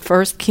put the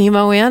first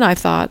chemo in, I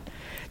thought,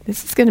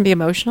 this is going to be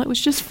emotional. It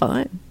was just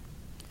fun.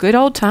 Good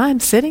old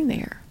time sitting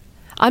there.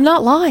 I'm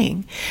not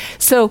lying.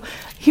 So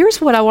here's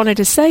what I wanted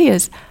to say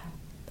is,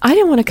 I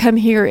didn't want to come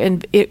here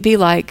and it be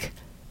like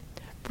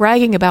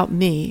bragging about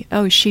me.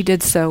 Oh, she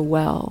did so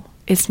well.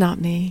 It's not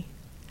me.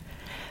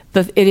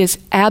 But it is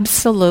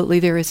absolutely,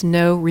 there is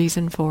no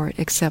reason for it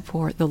except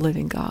for the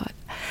living God.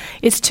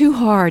 It's too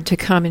hard to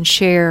come and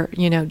share,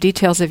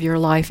 details of your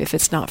life if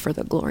it's not for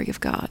the glory of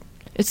God.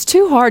 It's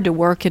too hard to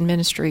work in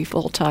ministry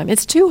full time.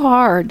 It's too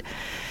hard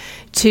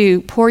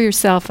to pour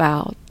yourself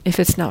out if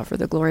it's not for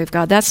the glory of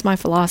God. That's my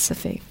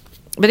philosophy.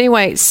 But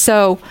anyway,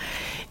 so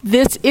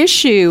this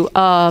issue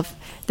of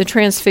the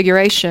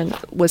Transfiguration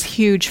was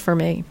huge for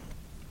me.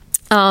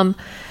 Only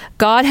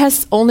God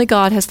has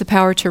the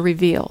power to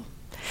reveal.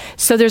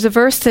 So there's a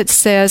verse that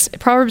says,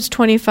 Proverbs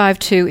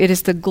 25:2, it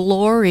is the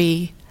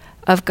glory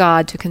of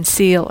God to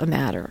conceal a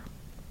matter,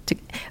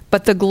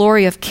 but the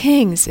glory of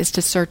kings is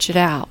to search it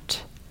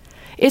out.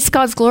 It's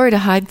God's glory to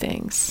hide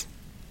things.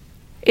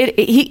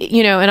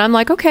 And I'm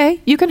like, okay,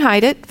 you can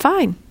hide it,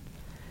 fine.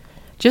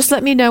 Just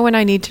let me know when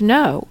I need to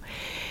know.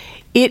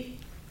 It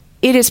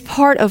is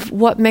part of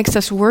what makes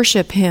us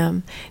worship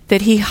Him,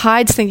 that He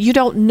hides things. You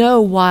don't know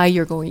why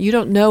you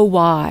don't know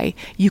why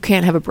you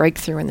can't have a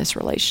breakthrough in this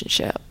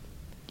relationship.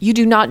 You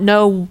do not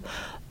know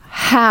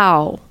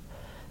how,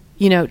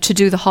 to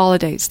do the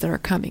holidays that are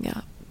coming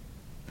up.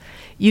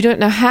 You don't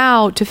know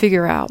how to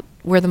figure out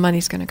where the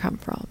money's going to come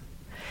from.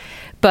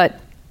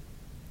 But,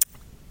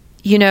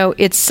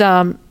 it's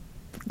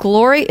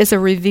glory is a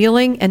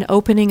revealing and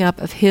opening up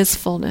of His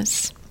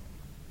fullness.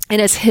 And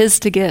it's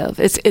His to give.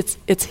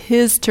 It's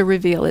His to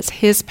reveal. It's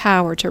His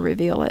power to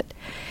reveal it.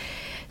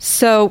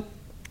 So,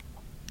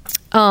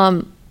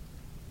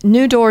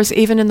 new doors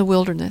even in the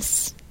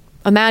wilderness.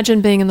 Imagine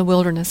being in the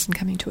wilderness and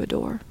coming to a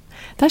door.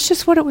 That's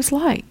just what it was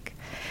like.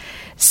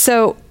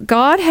 So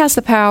God has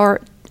the power,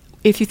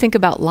 if you think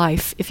about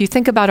life, if you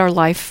think about our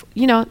life,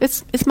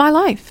 it's my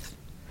life.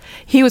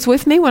 He was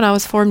with me when I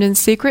was formed in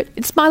secret.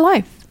 It's my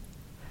life.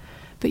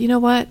 But you know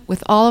what?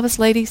 With all of us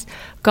ladies,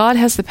 God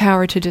has the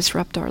power to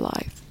disrupt our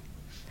life.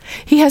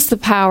 He has the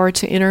power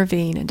to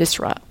intervene and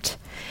disrupt.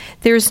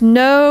 There's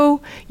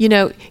no,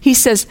 He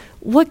says,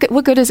 what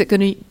good is it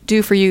going to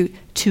do for you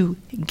to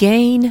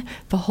gain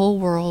the whole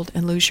world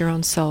and lose your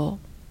own soul?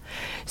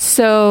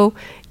 So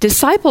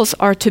disciples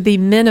are to be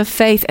men of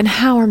faith. And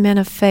how are men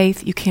of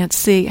faith? You can't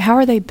see. How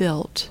are they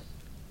built?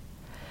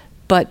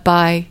 But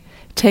by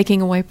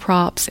taking away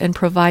props and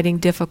providing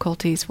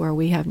difficulties where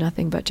we have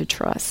nothing but to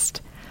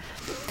trust.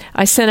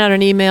 I sent out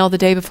an email the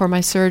day before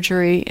my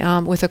surgery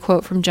with a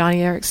quote from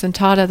Johnny Erickson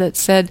Tata that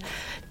said,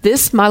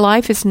 my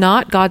life is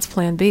not God's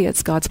plan B,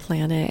 it's God's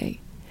plan A.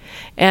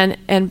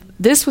 And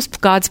this was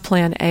God's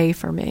plan A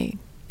for me.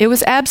 It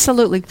was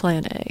absolutely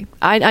plan A.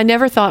 I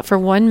never thought for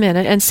 1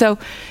 minute. And so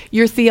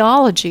your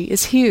theology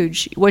is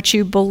huge, what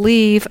you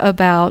believe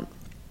about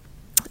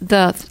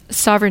the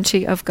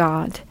sovereignty of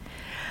God.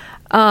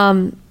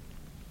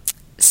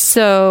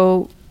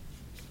 So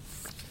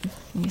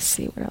let me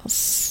see what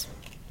else.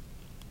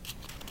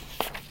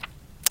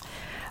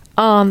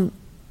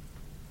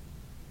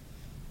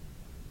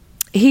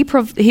 He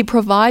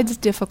provides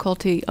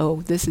difficulty.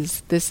 Oh, this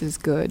is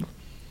good.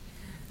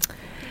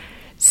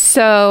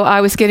 So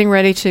I was getting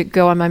ready to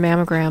go on my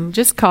mammogram,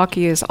 just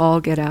cocky as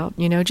all get out,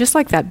 just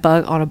like that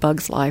bug on A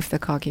Bug's Life, the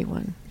cocky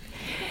one.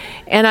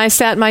 And I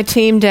sat my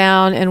team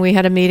down, and we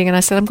had a meeting, and I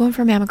said, I'm going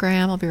for a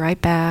mammogram. I'll be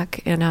right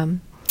back.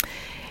 And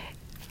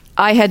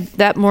I had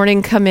that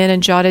morning come in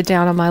and jotted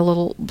down on my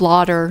little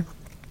blotter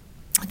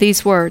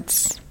these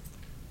words.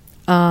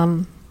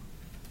 Life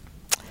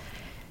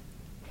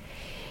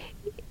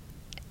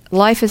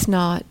is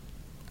not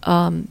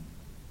a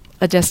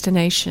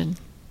destination.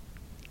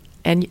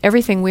 And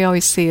everything we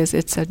always see is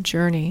it's a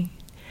journey.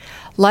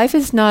 Life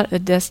is not a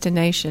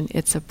destination,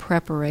 it's a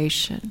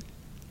preparation.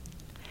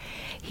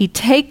 He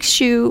takes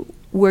you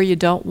where you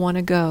don't want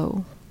to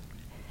go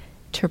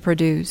to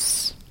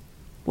produce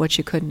what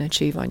you couldn't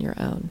achieve on your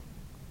own.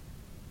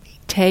 He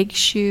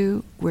takes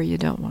you where you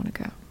don't want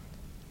to go.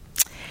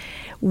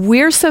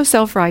 We're so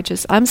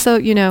self-righteous. I'm so,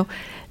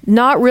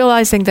 not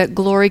realizing that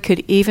glory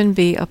could even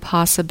be a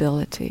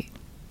possibility.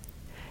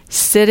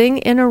 Sitting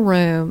in a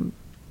room,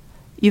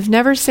 you've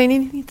never seen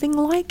anything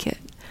like it.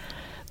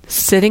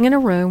 Sitting in a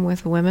room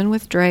with women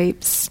with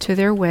drapes to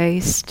their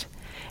waist,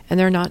 and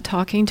they're not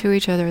talking to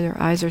each other. Their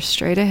eyes are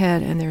straight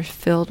ahead, and they're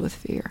filled with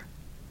fear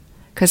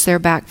because they're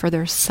back for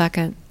their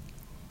second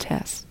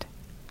test.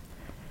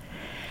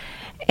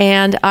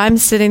 And I'm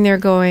sitting there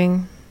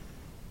going,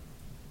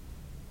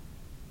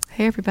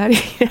 hey, everybody.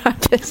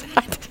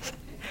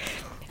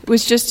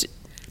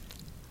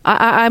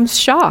 I'm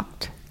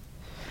shocked.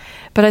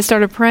 But I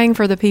started praying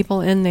for the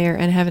people in there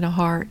and having a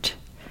heart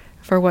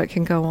for what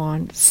can go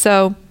on.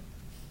 So,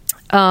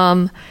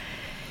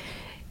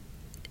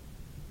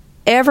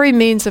 every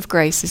means of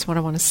grace is what I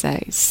want to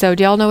say. So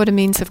do y'all know what a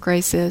means of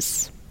grace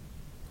is?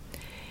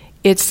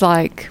 It's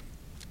like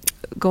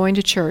going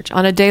to church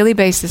on a daily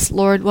basis.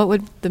 Lord, what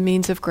would the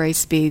means of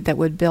grace be that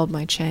would build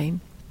my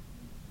chain?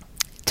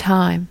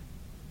 Time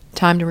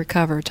to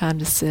recover, time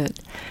to sit.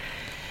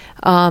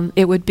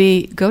 It would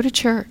be go to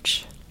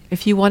church.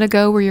 If you want to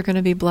go where you're going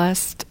to be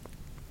blessed,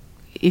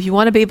 if you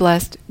want to be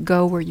blessed,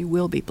 go where you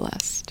will be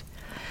blessed.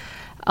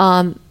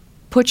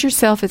 Put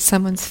yourself at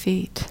someone's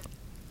feet.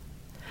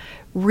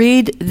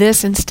 Read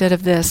this instead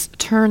of this.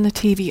 Turn the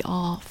TV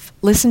off.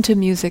 Listen to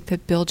music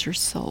that builds your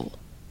soul,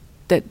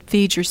 that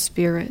feeds your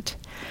spirit.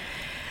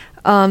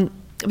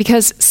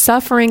 Because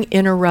suffering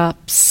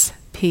interrupts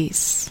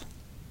peace.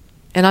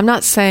 And I'm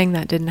not saying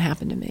that didn't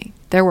happen to me.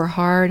 There were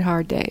hard,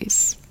 hard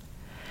days.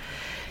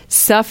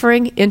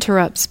 Suffering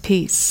interrupts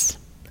peace.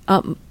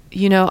 And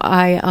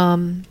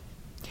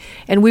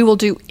we will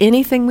do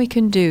anything we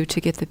can do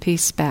to get the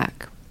peace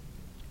back.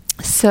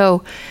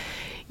 So,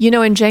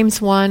 in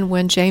James 1,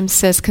 when James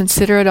says,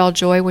 consider it all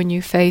joy when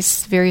you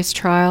face various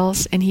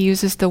trials, and he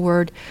uses the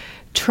word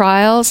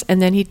trials,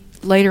 and then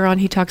later on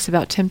he talks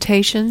about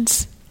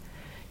temptations.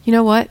 You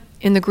know what?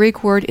 In the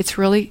Greek word,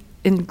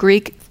 in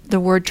Greek, the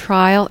word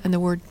trial and the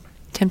word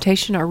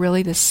temptation are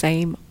really the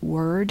same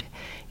word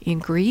in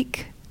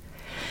Greek.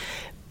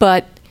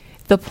 But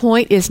the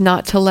point is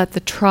not to let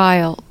the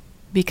trial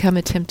become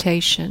a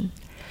temptation.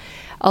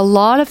 A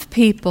lot of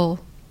people,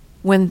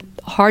 when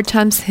hard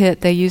times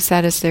hit, they use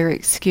that as their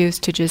excuse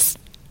to just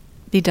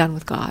be done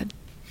with God,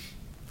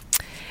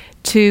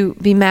 to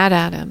be mad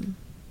at Him,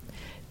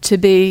 to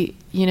be,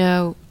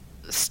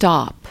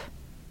 stop.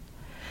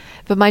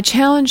 But my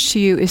challenge to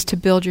you is to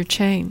build your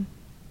chain,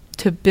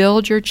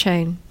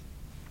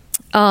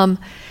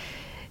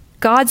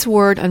 God's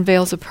Word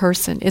unveils a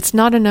person. It's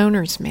not an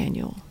owner's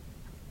manual.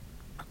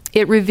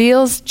 It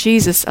reveals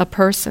Jesus, a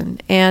person.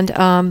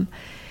 And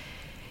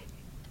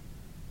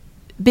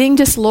being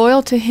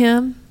disloyal to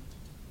Him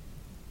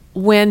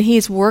when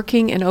He's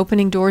working and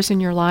opening doors in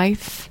your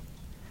life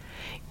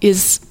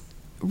is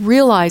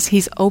realize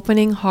He's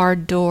opening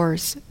hard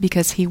doors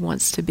because He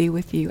wants to be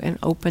with you and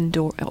open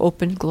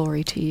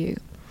glory to you.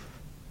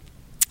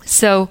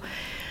 So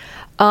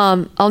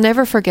I'll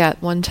never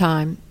forget one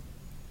time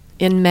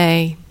in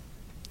May,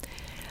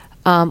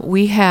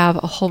 we have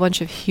a whole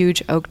bunch of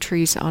huge oak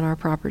trees on our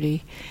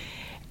property,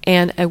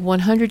 and a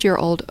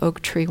 100-year-old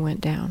oak tree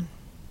went down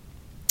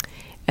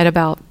at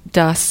about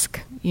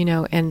dusk,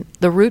 and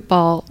the root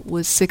ball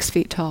was 6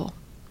 feet tall,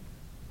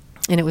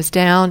 and it was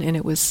down, and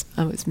it was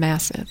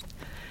massive.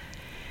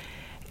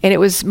 And it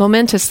was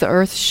momentous. The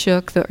earth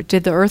shook.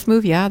 Did the earth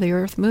move? Yeah, the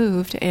earth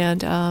moved.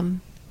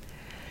 And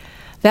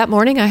that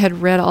morning I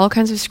had read all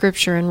kinds of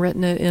scripture and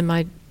written it in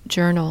my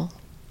journal.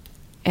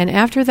 And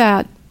after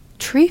that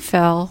tree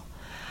fell,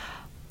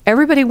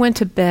 everybody went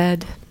to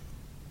bed.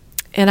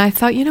 And I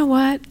thought, you know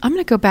what? I'm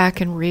going to go back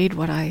and read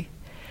what I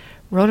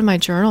wrote in my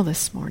journal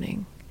this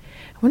morning.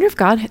 I wonder if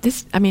God,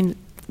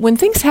 when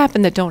things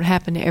happen that don't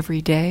happen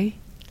every day,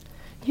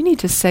 you need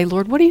to say,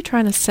 Lord, what are you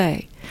trying to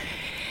say?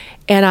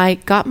 And I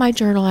got my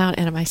journal out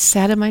and I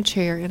sat in my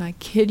chair, and I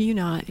kid you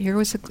not,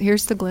 here's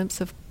the glimpse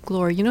of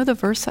glory. You know the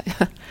verse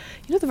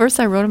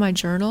I wrote in my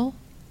journal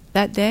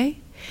that day?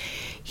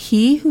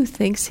 He who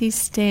thinks he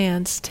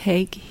stands,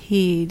 take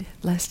heed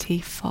lest he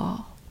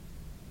fall.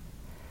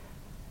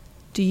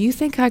 Do you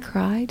think I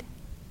cried?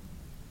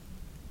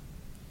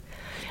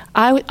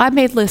 I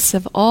made lists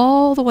of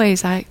all the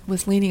ways I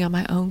was leaning on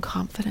my own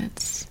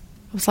confidence.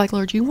 I was like,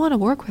 Lord, you want to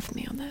work with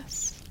me on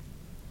this.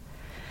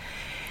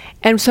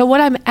 And so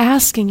what I'm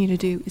asking you to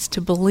do is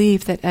to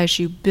believe that as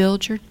you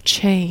build your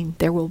chain,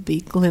 there will be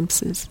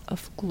glimpses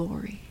of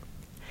glory.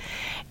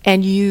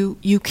 And you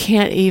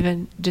can't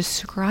even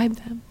describe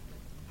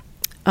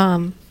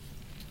them.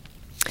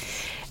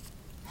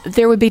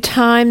 There would be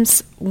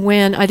times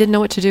when I didn't know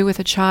what to do with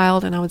a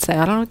child, and I would say,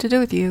 I don't know what to do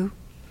with you.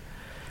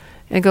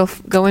 And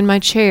go in my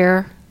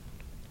chair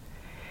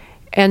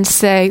and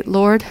say,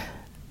 Lord,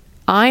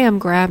 I am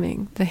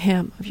grabbing the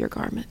hem of your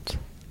garment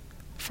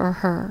for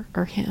her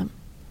or him.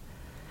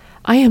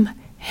 I am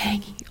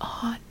hanging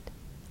on.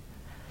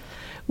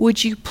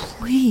 Would you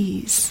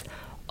please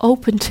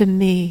open to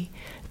me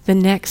the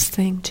next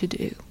thing to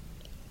do?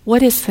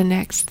 What is the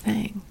next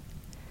thing?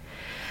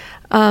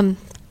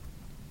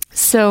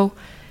 So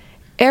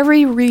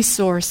every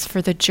resource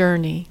for the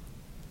journey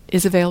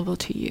is available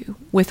to you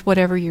with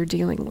whatever you're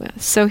dealing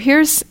with. So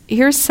here's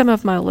some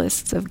of my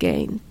lists of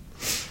gain.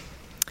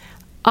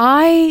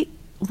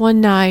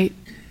 One night,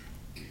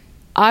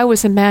 I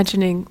was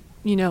imagining,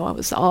 I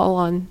was all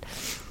on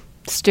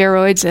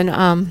steroids, and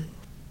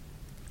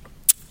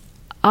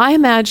I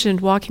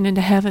imagined walking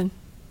into heaven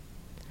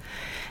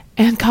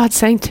and God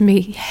saying to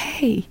me,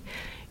 hey,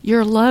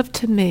 your love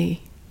to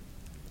me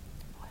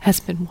has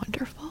been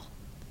wonderful.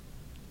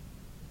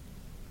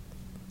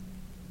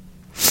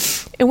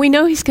 And we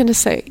know he's going to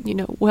say,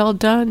 well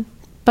done.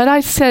 But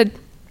I said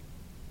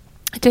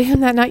to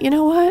him that night, you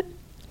know what?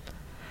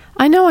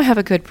 I know I have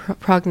a good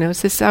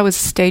prognosis. I was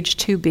stage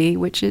 2B,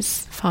 which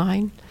is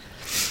fine.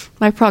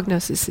 My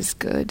prognosis is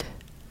good.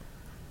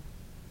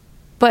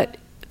 But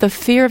the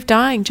fear of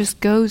dying just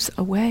goes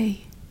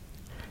away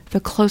the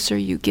closer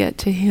you get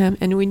to him.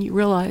 And when you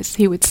realize,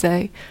 he would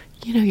say,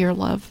 your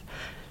love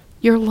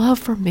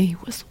for me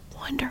was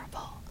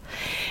wonderful.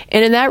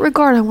 And in that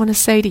regard, I want to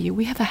say to you,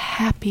 we have a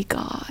happy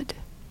God.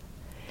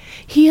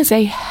 He is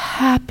a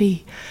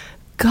happy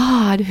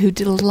God who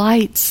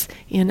delights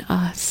in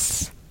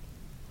us.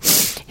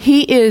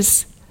 He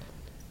is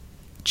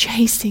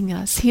chasing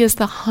us. He is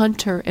the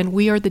hunter, and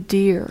we are the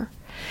deer.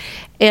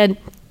 And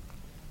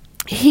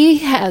he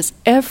has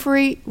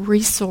every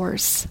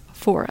resource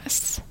for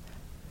us.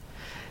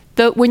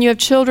 When you have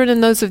children,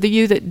 and those of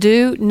you that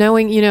do,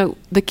 knowing,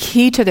 the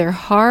key to their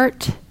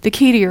heart, the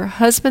key to your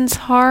husband's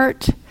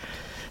heart,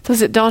 those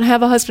that don't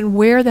have a husband,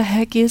 where the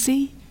heck is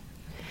he?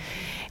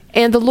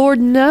 And the Lord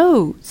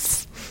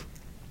knows.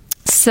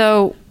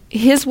 So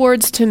his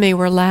words to me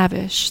were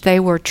lavish. They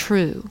were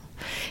true.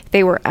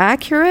 They were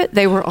accurate.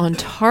 They were on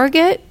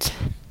target.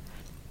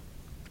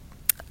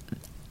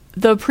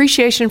 The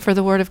appreciation for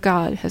the Word of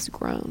God has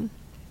grown.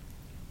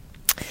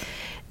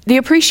 The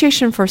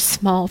appreciation for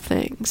small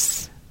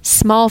things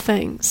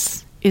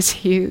is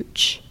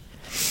huge.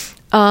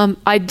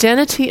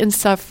 Identity and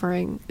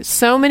suffering.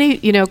 So many,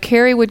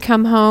 Carrie would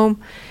come home.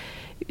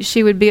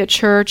 She would be at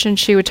church, and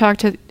she would talk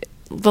to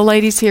the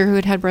ladies here who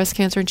had breast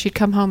cancer, and she'd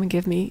come home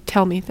and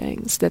tell me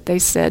things that they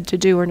said to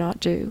do or not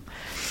do.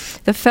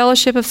 The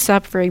fellowship of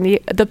suffering,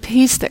 the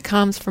peace that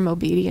comes from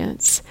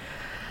obedience.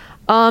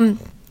 Just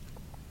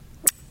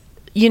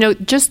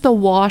the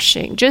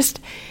washing.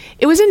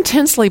 It was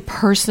intensely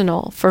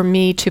personal for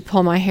me to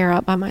pull my hair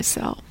out by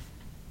myself.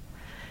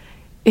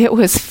 It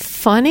was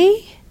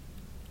funny.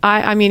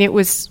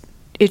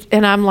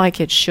 And I'm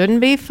like, it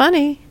shouldn't be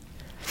funny.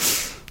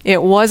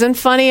 It wasn't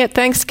funny at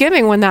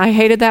Thanksgiving when I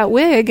hated that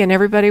wig and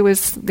everybody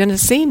was going to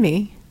see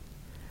me.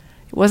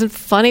 It wasn't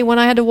funny when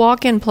I had to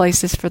walk in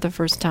places for the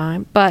first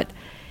time, but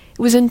it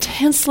was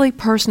intensely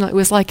personal. It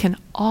was like an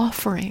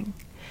offering.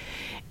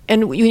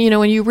 And,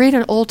 when you read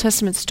an Old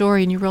Testament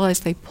story and you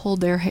realize they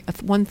pulled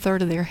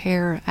 1/3 of their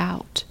hair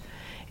out.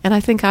 And I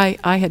think I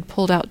had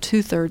pulled out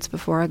 2/3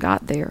 before I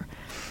got there.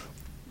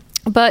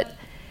 But,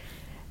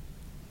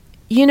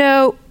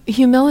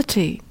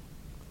 humility,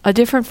 a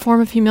different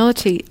form of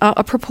humility,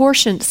 a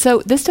proportion.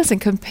 So this doesn't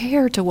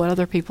compare to what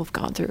other people have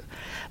gone through.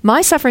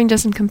 My suffering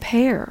doesn't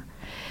compare.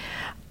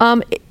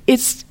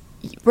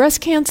 Breast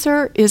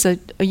cancer is a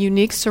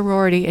unique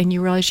sorority, and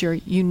you realize you're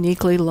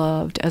uniquely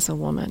loved as a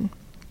woman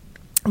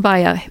by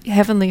a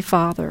heavenly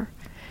Father.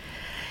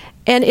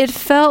 And it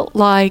felt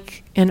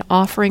like an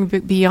offering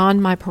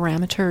beyond my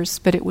parameters,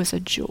 but it was a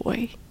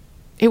joy.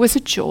 It was a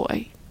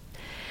joy.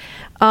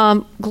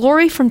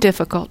 Glory from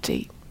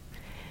difficulty.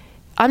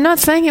 I'm not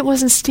saying it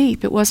wasn't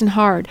steep. It wasn't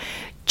hard.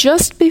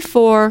 Just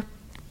before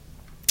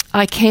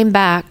I came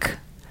back,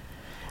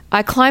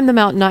 I climbed the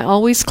mountain. I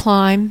always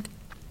climb.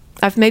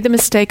 I've made the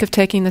mistake of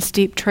taking the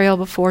steep trail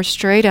before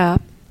straight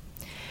up.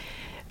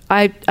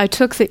 I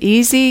took the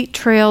easy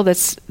trail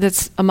that's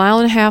 1.5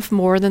 miles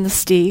more than the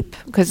steep,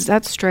 because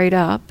that's straight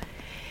up.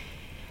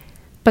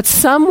 But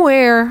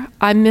somewhere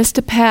I missed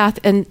a path,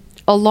 and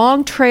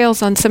along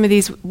trails on some of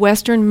these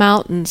western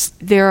mountains,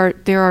 there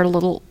are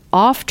little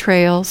off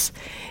trails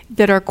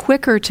that are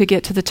quicker to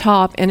get to the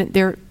top, and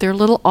they're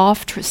little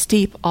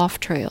steep off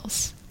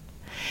trails.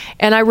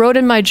 And I wrote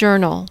in my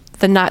journal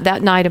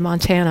that night in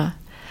Montana,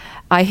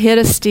 I hit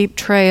a steep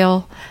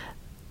trail.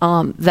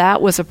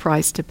 That was a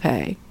price to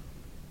pay.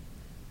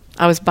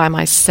 I was by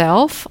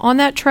myself on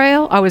that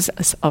trail. I was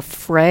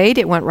afraid.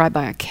 It went right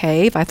by a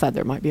cave. I thought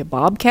there might be a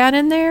bobcat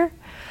in there.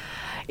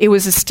 It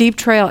was a steep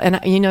trail. And,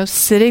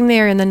 sitting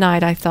there in the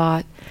night, I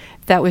thought,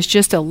 that was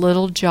just a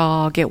little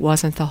jog. It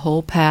wasn't the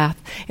whole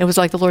path. It was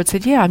like the Lord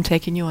said, yeah, I'm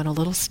taking you on a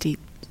little steep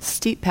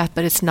path,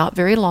 but it's not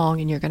very long,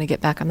 and you're going to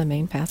get back on the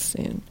main path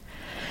soon.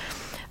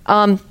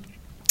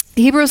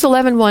 Hebrews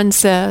 11:1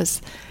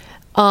 says,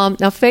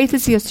 now faith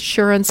is the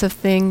assurance of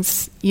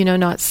things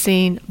not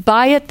seen.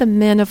 By it the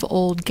men of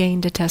old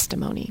gained a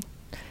testimony.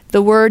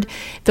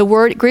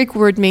 The Greek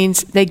word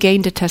means they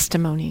gained a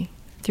testimony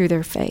through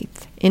their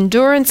faith.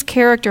 Endurance,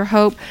 character,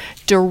 hope,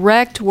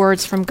 direct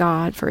words from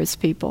God for his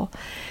people.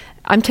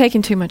 I'm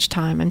taking too much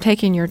time. I'm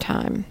taking your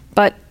time.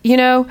 But,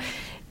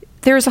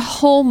 there's a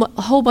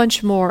whole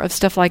bunch more of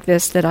stuff like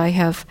this that I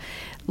have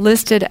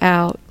listed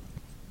out.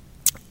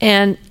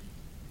 And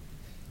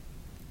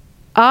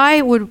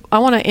I want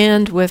to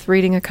end with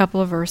reading a couple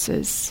of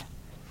verses.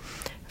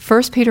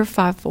 1 Peter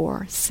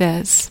 5:4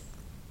 says,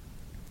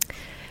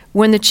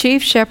 when the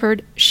chief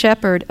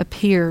shepherd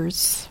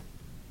appears,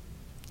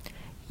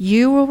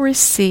 you will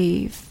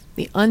receive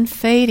the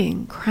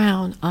unfading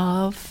crown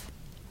of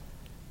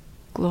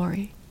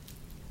glory.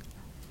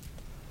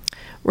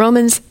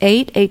 Romans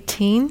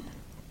 8:18,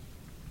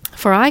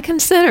 for I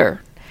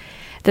consider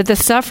that the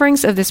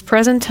sufferings of this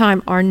present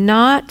time are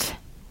not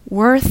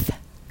worth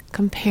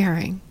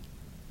comparing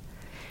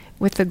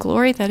with the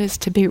glory that is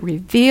to be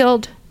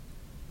revealed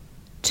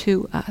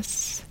to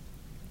us.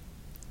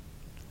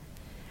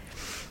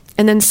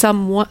 And then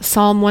Psalm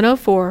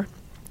 104,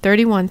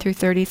 31 through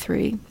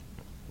 33.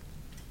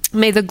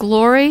 May the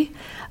glory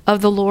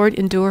of the Lord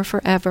endure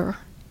forever.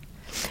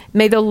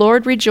 May the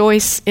Lord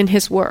rejoice in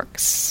his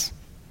works.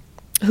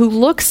 Who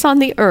looks on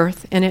the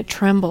earth and it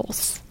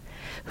trembles,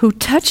 who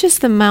touches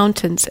the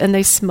mountains and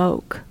they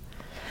smoke.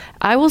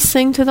 I will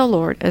sing to the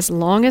Lord as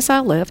long as I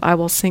live. I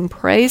will sing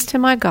praise to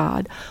my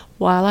God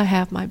while I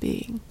have my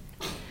being.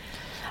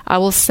 I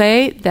will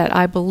say that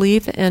I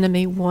believe the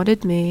enemy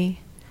wanted me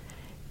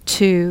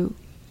to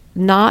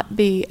not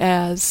be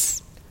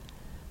as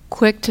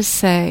quick to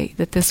say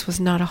that this was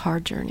not a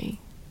hard journey.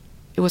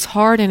 It was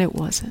hard and it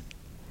wasn't.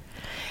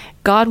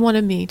 God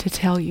wanted me to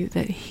tell you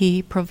that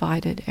he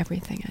provided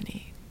everything I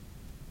need.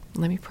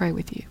 Let me pray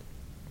with you.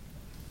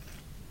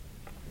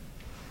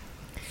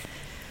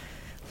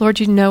 Lord,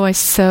 I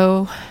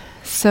so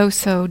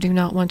do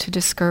not want to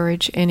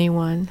discourage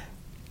anyone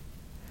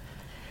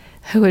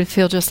who would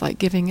feel just like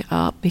giving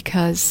up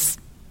because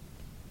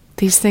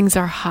these things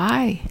are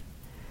high.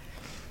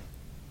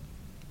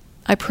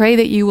 I pray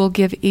that you will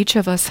give each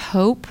of us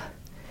hope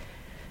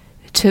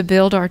to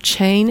build our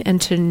chain and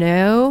to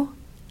know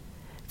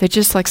that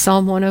just like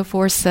Psalm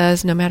 104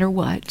 says, no matter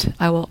what,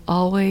 I will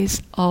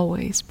always,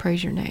 always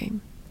praise your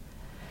name.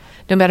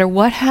 No matter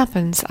what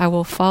happens, I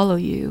will follow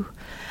you.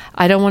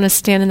 I don't want to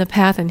stand in the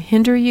path and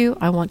hinder you.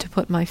 I want to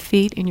put my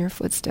feet in your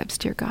footsteps,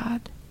 dear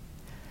God.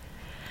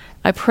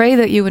 I pray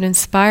that you would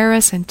inspire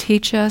us and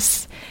teach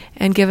us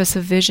and give us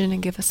a vision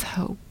and give us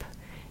hope.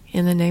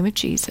 In the name of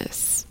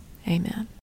Jesus, amen.